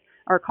costs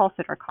or call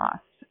center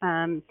costs.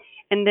 And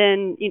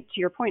then, to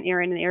your point,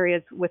 Erin, in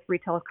areas with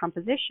retail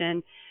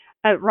competition,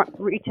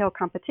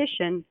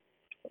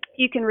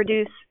 you can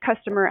reduce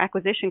customer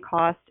acquisition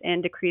costs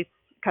and decrease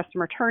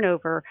customer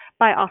turnover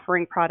by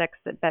offering products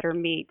that better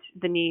meet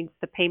the needs,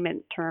 the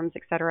payment terms,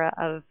 et cetera,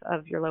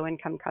 of your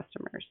low-income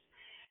customers.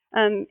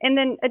 And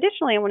then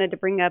additionally, I wanted to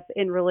bring up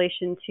in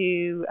relation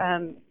to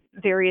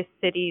various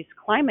cities'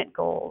 climate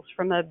goals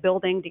from a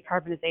building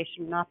decarbonization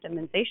and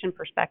optimization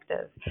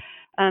perspective.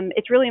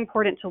 It's really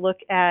important to look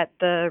at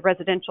the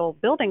residential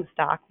building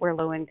stock where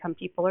low-income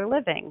people are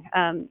living,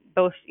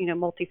 both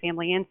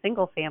multifamily and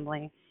single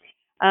family,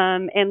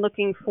 and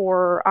looking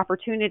for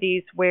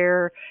opportunities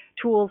where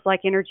tools like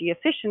energy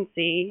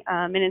efficiency,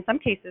 and in some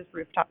cases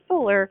rooftop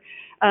solar,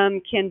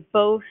 can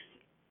both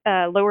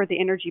lower the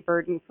energy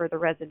burden for the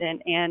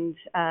resident and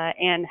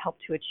help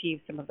to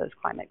achieve some of those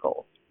climate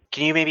goals.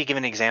 Can you maybe give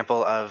an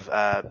example of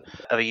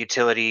a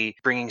utility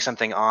bringing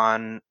something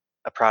on,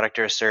 a product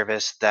or a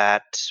service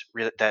that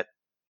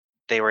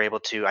they were able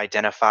to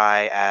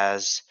identify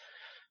as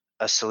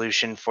a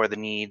solution for the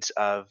needs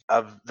of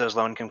those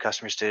low-income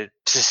customers to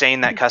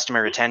sustain that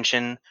customer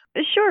retention?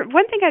 Sure.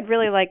 One thing I'd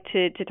really like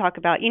to talk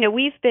about,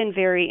 we've been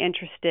very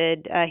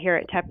interested here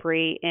at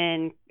TEPRI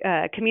in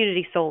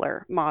community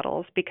solar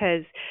models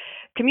because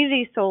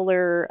community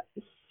solar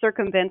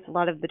circumvents a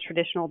lot of the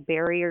traditional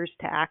barriers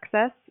to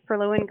access for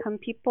low-income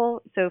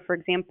people. So, for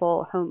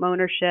example, home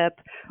ownership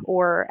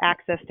or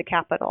access to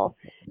capital.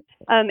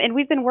 And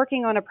we've been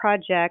working on a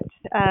project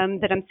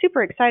that I'm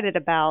super excited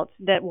about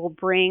that will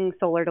bring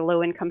solar to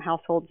low-income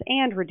households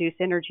and reduce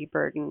energy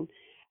burden.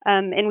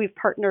 And we've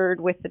partnered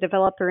with the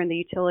developer and the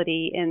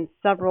utility in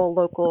several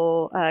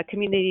local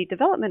community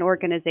development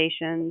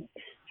organizations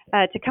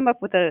to come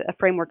up with a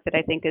framework that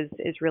I think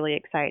is really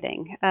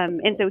exciting.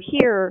 And so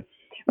here,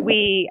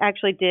 we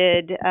actually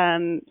did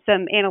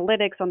some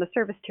analytics on the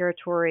service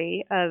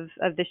territory of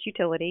this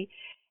utility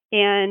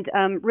and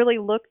really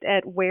looked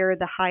at where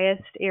the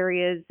highest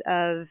areas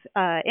of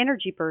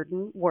energy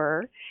burden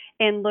were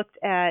and looked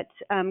at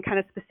kind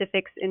of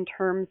specifics in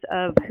terms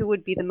of who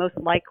would be the most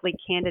likely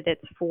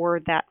candidates for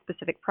that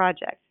specific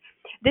project.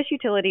 This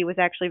utility was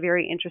actually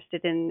very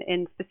interested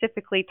in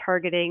specifically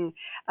targeting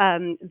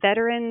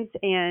veterans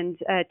and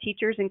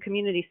teachers and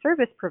community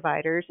service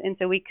providers, and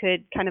so we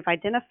could kind of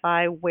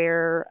identify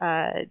where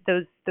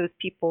those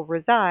people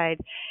reside.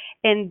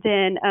 And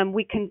then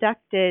we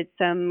conducted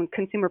some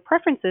consumer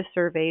preferences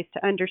surveys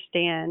to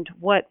understand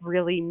what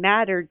really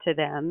mattered to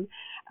them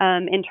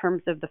in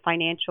terms of the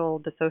financial,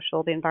 the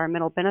social, the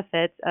environmental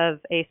benefits of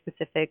a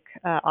specific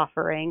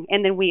offering.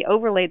 And then we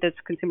overlaid those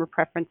consumer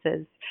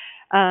preferences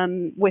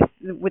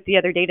with the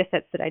other data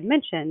sets that I'd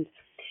mentioned.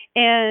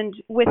 And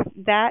with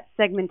that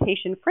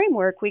segmentation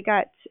framework, we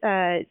got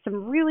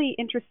some really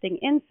interesting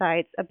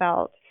insights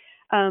about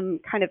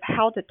kind of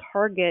how to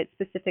target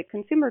specific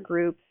consumer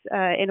groups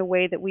in a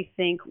way that we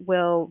think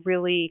will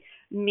really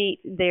meet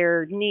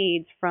their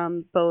needs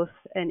from both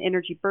an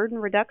energy burden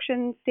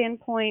reduction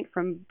standpoint,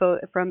 from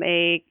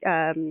a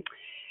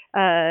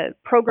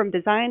program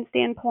design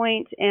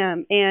standpoint,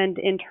 and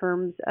in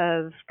terms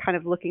of kind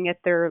of looking at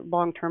their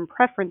long-term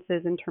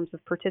preferences in terms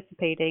of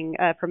participating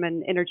from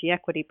an energy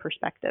equity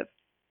perspective.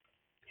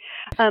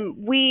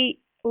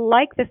 We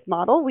like this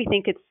model. We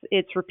think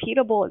it's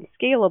repeatable and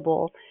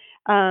scalable.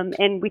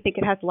 And we think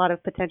it has a lot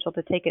of potential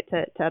to take it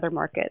to other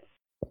markets.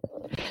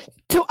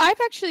 So I've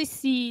actually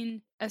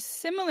seen a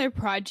similar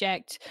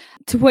project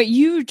to what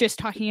you were just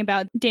talking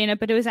about, Dana,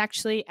 but it was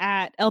actually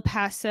at El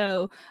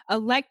Paso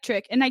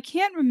Electric. And I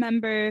can't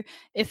remember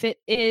if it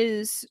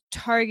is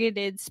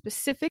targeted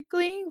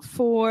specifically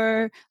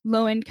for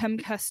low income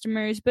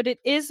customers, but it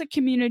is a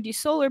community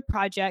solar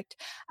project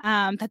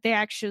that they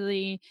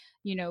actually,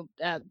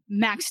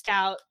 maxed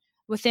out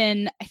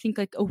within, I think,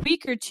 like a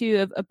week or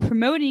two of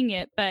promoting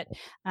it. But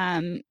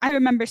I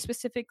remember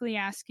specifically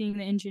asking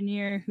the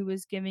engineer who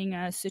was giving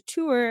us a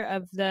tour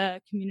of the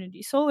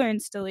community solar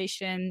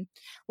installation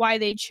why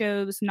they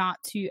chose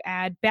not to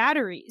add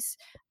batteries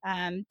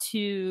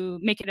to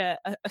make it a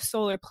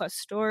solar plus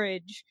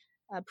storage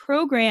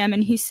program.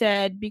 And he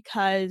said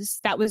because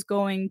that was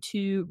going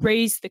to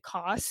raise the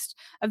cost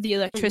of the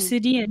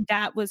electricity, and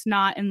that was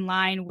not in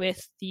line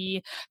with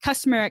the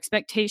customer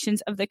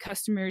expectations of the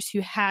customers who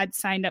had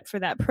signed up for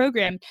that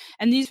program.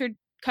 And these were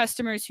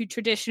customers who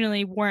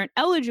traditionally weren't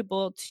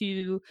eligible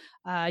to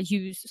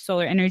use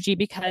solar energy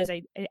because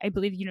I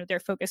believe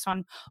they're focused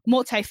on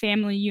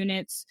multifamily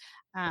units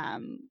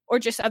or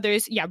just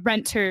others,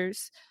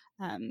 renters.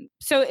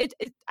 So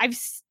I've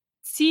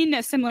seen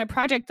a similar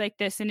project like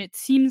this, and it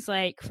seems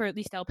like for at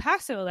least El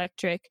Paso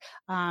Electric,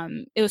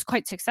 it was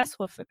quite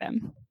successful for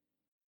them.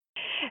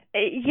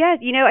 Yeah,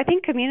 I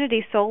think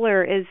community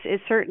solar is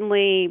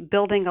certainly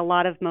building a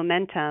lot of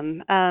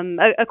momentum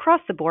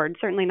across the board.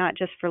 Certainly not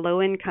just for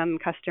low income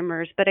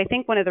customers, but I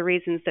think one of the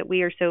reasons that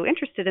we are so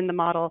interested in the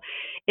model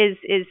is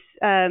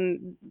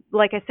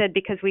like I said,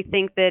 because we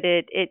think that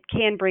it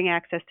can bring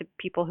access to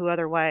people who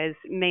otherwise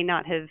may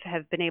not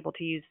have been able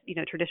to use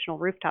traditional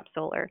rooftop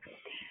solar.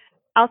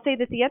 I'll say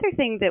that the other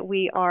thing that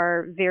we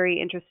are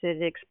very interested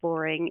in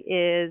exploring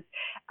is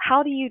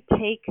how do you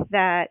take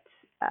that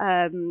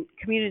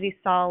community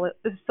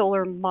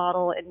solar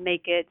model and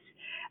make it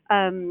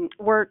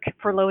work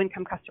for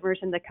low-income customers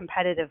in the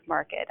competitive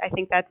market. I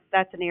think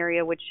that's an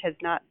area which has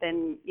not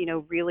been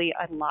really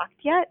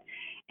unlocked yet,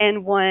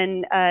 and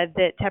one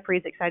that TEPRI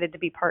is excited to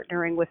be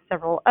partnering with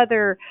several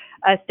other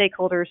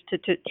stakeholders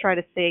to try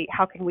to see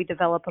how can we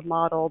develop a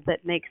model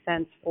that makes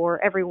sense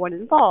for everyone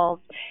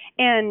involved.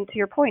 And to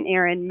your point,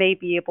 Aaron, may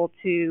be able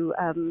to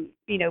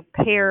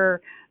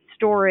pair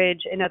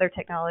storage and other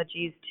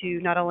technologies to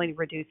not only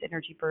reduce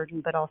energy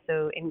burden but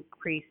also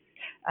increase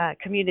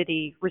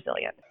community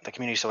resilience. The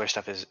community solar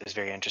stuff is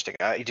very interesting.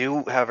 I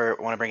do, however,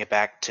 want to bring it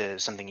back to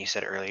something you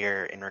said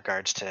earlier in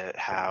regards to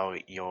how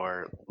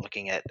you're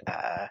looking at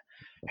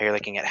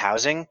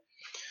housing.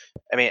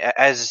 I mean,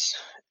 as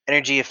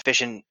energy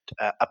efficient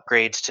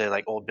upgrades to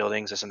like old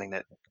buildings is something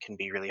that can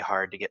be really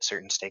hard to get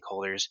certain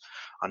stakeholders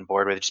on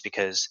board with, just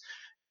because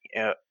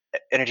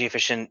energy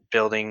efficient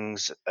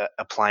buildings,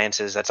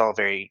 appliances, that's all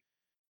very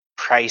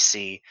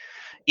pricey.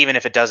 Even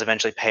if it does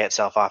eventually pay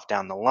itself off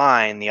down the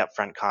line, the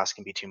upfront cost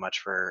can be too much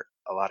for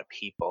a lot of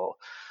people.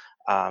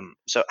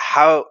 So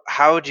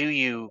how do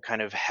you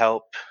kind of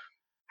help?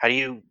 How do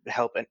you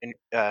help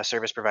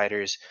service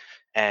providers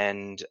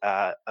and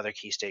other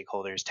key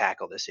stakeholders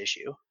tackle this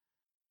issue?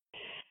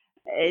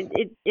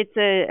 It's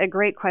a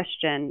great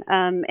question,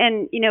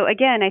 and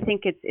again, I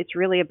think it's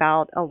really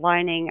about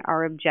aligning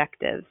our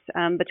objectives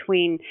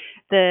between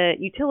the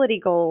utility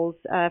goals,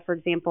 for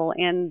example,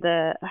 and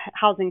the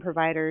housing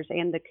providers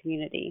and the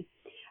community.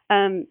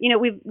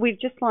 We've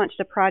just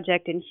launched a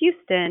project in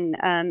Houston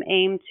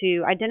aimed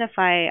to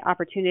identify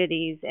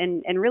opportunities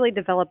and really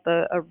develop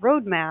a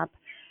roadmap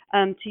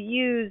to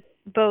use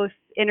both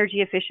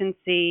energy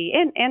efficiency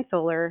and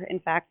solar, in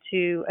fact,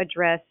 to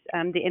address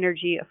the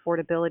energy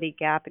affordability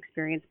gap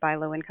experienced by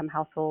low-income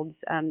households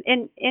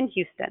in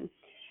Houston.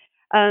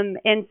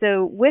 And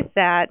so with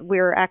that,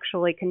 we're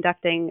actually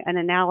conducting an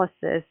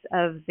analysis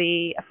of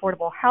the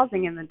affordable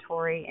housing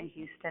inventory in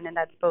Houston, and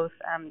that's both,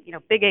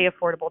 big A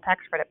affordable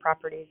tax credit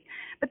properties,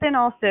 but then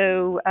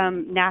also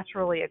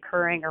naturally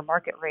occurring or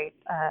market rate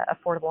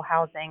affordable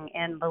housing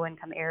in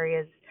low-income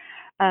areas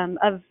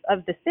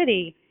of the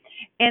city.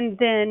 And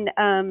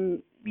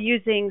then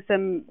using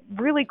some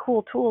really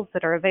cool tools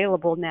that are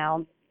available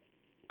now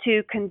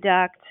to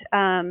conduct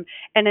an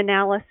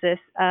analysis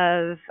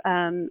of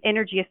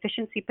energy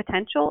efficiency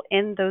potential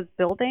in those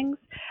buildings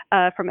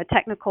from a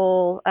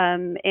technical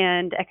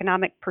and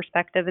economic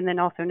perspective, and then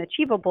also an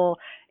achievable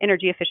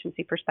energy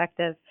efficiency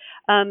perspective.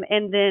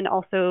 And then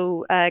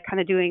also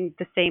kind of doing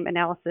the same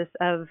analysis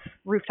of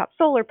rooftop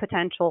solar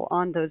potential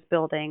on those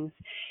buildings.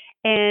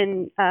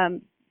 And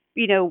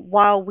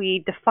while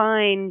we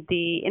define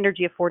the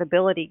energy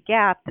affordability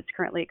gap that's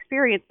currently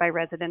experienced by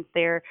residents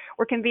there,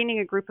 we're convening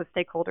a group of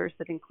stakeholders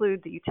that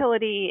include the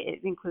utility,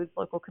 it includes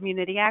local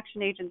community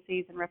action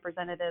agencies and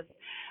representatives,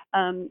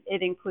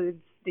 it includes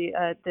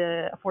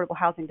the affordable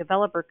housing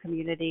developer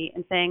community,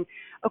 and saying,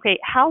 okay,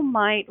 how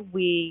might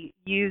we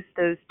use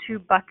those two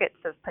buckets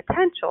of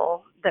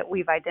potential that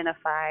we've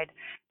identified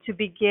to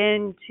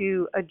begin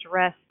to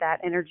address that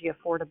energy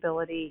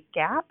affordability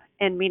gap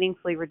and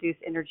meaningfully reduce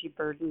energy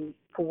burden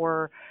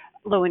for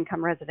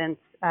low-income residents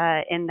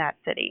in that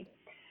city.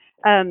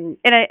 And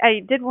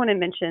I did want to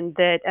mention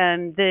that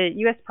the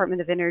U.S. Department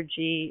of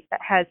Energy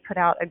has put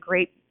out a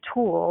great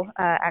tool,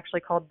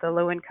 actually called the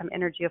Low Income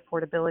Energy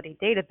Affordability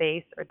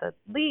Database, or the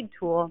LEAD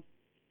tool,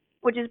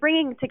 which is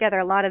bringing together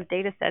a lot of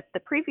data sets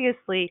that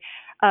previously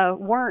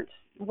weren't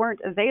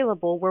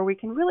available, where we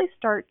can really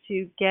start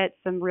to get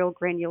some real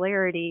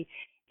granularity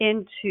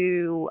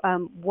into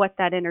what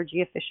that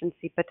energy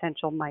efficiency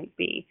potential might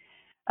be.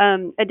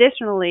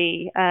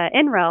 Additionally,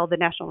 NREL, the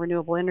National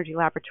Renewable Energy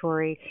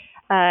Laboratory,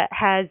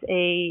 has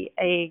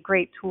a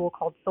great tool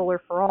called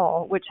Solar for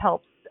All, which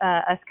helps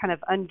us kind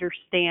of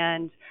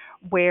understand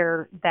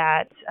where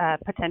that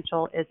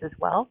potential is as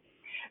well.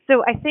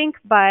 So I think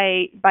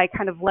by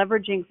kind of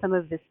leveraging some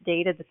of this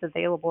data that's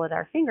available at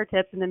our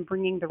fingertips and then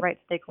bringing the right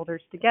stakeholders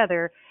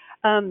together,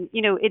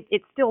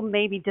 it still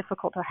may be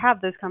difficult to have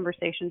those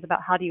conversations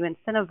about how do you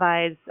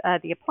incentivize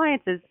the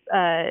appliances,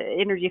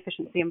 energy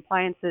efficiency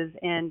appliances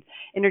and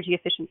energy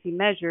efficiency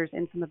measures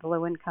in some of the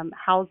low-income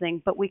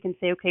housing. But we can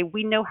say, okay,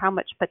 we know how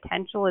much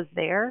potential is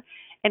there,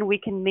 and we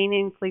can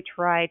meaningfully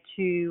try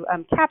to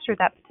capture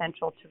that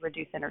potential to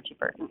reduce energy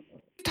burden.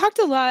 We've talked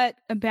a lot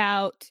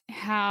about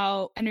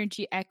how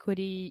energy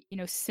equity,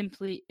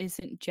 simply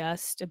isn't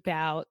just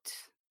about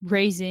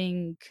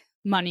raising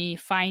money,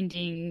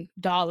 finding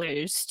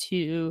dollars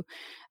to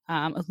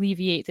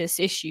alleviate this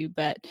issue,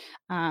 but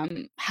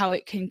how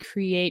it can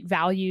create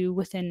value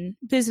within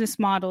business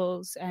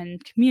models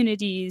and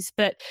communities.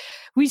 But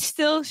we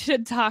still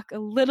should talk a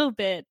little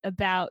bit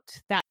about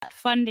that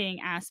funding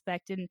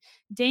aspect. And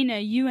Dana,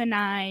 you and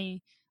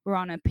I were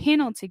on a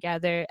panel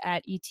together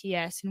at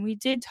ETS, and we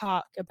did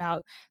talk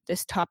about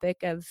this topic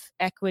of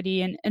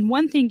equity. And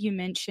one thing you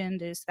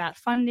mentioned is that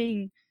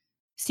funding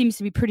seems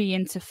to be pretty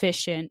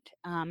insufficient,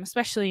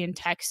 especially in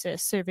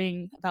Texas,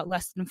 serving about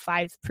less than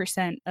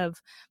 5% of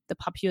the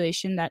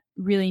population that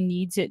really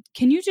needs it.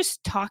 Can you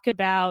just talk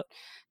about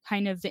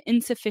kind of the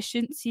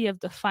insufficiency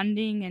of the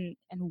funding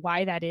and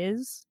why that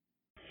is?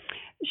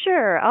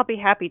 Sure, I'll be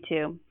happy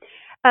to.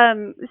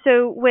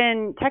 So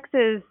when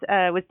Texas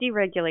was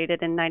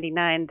deregulated in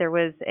 '99, there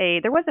was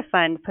a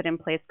fund put in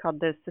place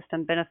called the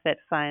System Benefit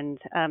Fund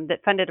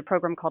that funded a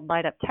program called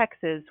Light Up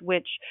Texas,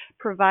 which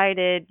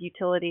provided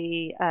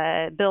utility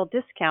bill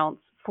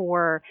discounts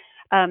for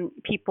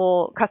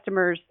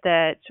customers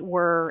that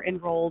were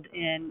enrolled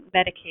in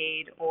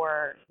Medicaid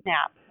or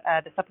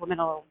SNAP, the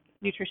Supplemental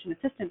Nutrition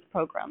Assistance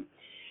Program.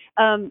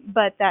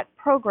 But that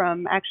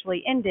program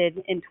actually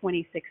ended in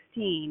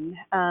 2016,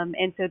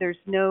 and so there's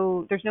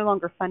no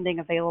longer funding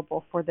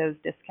available for those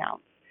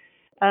discounts.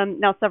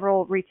 Now,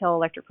 several retail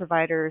electric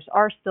providers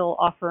are still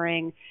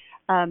offering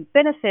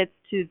benefits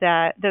to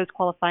those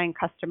qualifying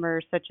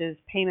customers, such as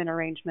payment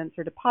arrangements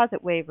or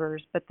deposit waivers,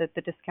 but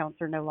the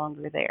discounts are no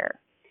longer there.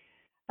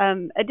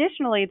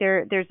 Additionally,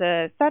 there's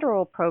a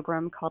federal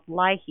program called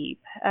LIHEAP,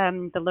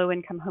 the Low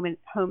Income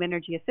Home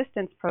Energy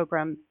Assistance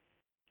Program,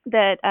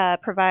 that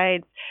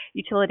provides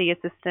utility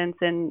assistance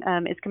and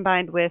is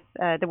combined with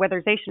the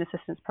Weatherization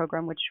Assistance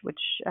Program, which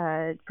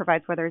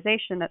provides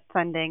weatherization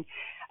funding.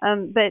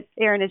 But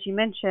Erin, as you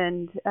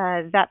mentioned,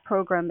 that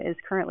program is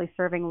currently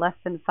serving less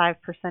than 5%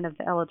 of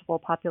the eligible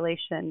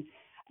population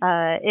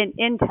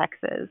in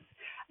Texas.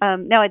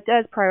 Now, it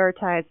does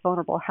prioritize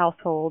vulnerable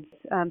households,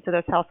 so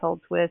those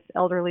households with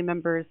elderly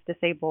members,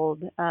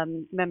 disabled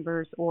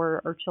members,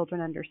 or children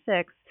under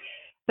 6.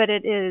 But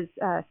it is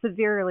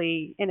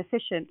severely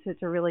inefficient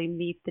to really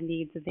meet the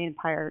needs of the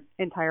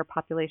entire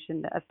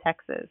population of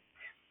Texas.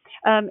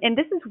 And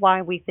this is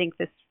why we think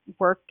this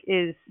work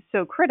is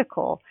so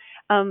critical,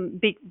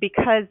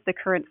 because the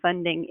current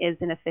funding is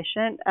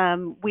inefficient.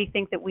 We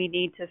think that we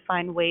need to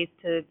find ways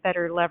to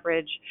better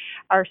leverage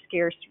our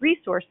scarce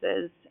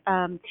resources.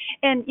 And,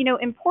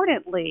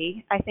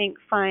 importantly, I think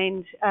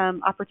find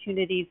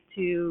opportunities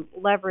to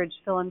leverage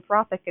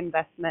philanthropic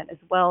investment as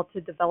well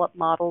to develop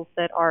models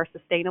that are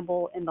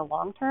sustainable in the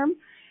long term,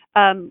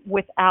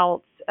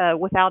 without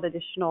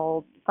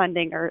additional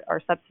funding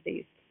or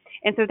subsidies.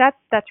 And so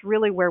that's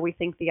really where we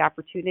think the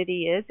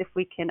opportunity is, if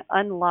we can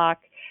unlock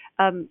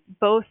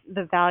both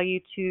the value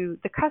to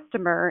the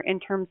customer in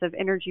terms of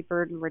energy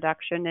burden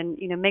reduction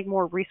and make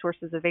more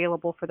resources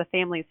available for the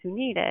families who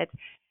need it,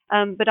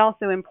 but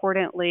also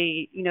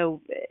importantly,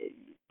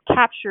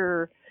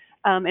 capture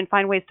and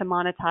find ways to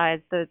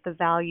monetize the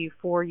value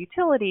for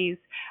utilities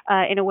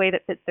in a way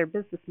that fits their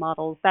business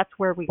models. That's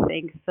where we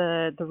think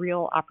the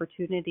real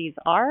opportunities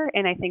are.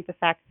 And I think the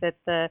fact that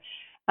the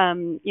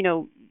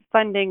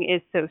funding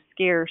is so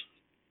scarce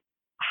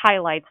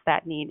highlights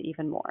that need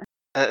even more.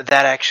 That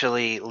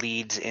actually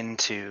leads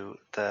into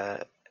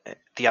the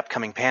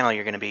upcoming panel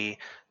you're going to be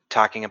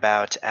talking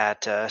about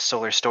at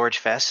Solar Storage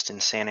Fest in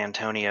San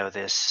Antonio at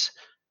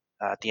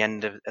the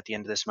end of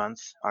this month,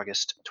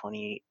 August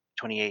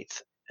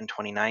 28th and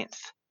 29th.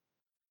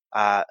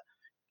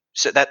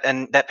 So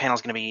that panel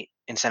is going to be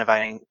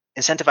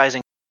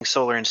incentivizing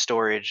solar and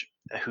storage.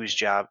 Whose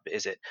job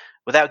is it?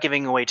 Without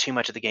giving away too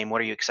much of the game, what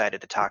are you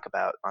excited to talk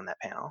about on that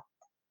panel?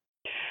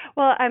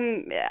 Well,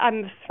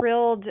 I'm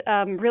thrilled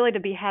really to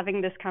be having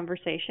this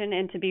conversation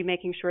and to be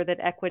making sure that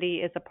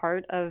equity is a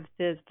part of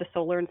the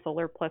solar and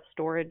solar plus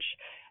storage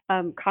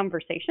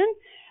conversation.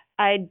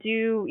 I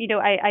do,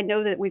 I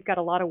know that we've got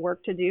a lot of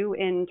work to do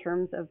in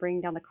terms of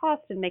bringing down the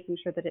cost and making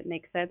sure that it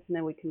makes sense and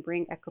then we can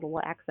bring equitable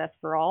access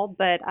for all.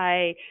 But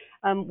I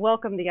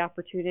welcome the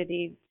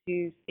opportunity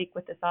to speak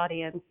with this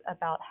audience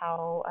about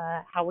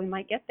how we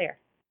might get there.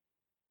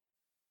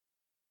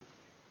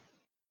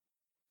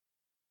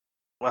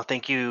 Well,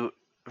 thank you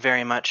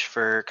very much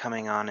for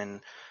coming on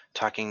and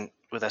talking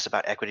with us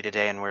about equity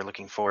today, and we're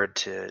looking forward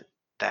to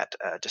that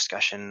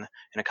discussion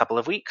in a couple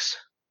of weeks.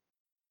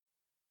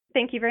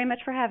 Thank you very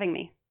much for having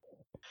me.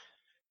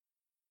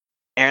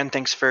 Erin,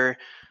 thanks for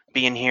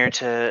being here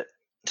to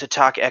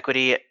talk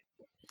equity.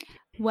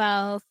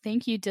 Well,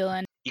 thank you,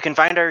 Dylan. You can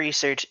find our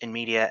research and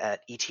media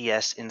at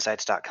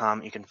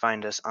etsinsights.com. You can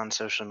find us on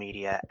social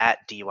media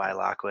at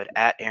DYLockwood,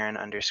 at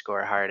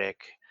Erin_Hardick,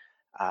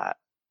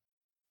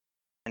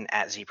 and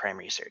at Z Prime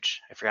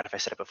Research. I forgot if I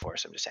said it before,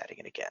 so I'm just adding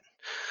it again.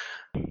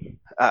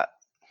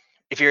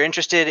 If you're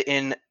interested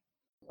in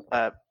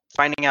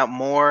finding out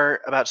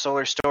more about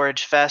Solar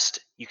Storage Fest,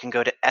 you can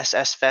go to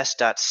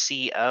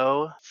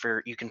ssfest.co.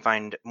 You can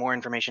find more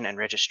information and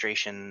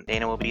registration.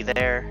 Dana will be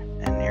there,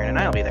 and Erin and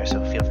I will be there, so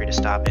feel free to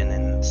stop in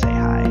and say hi.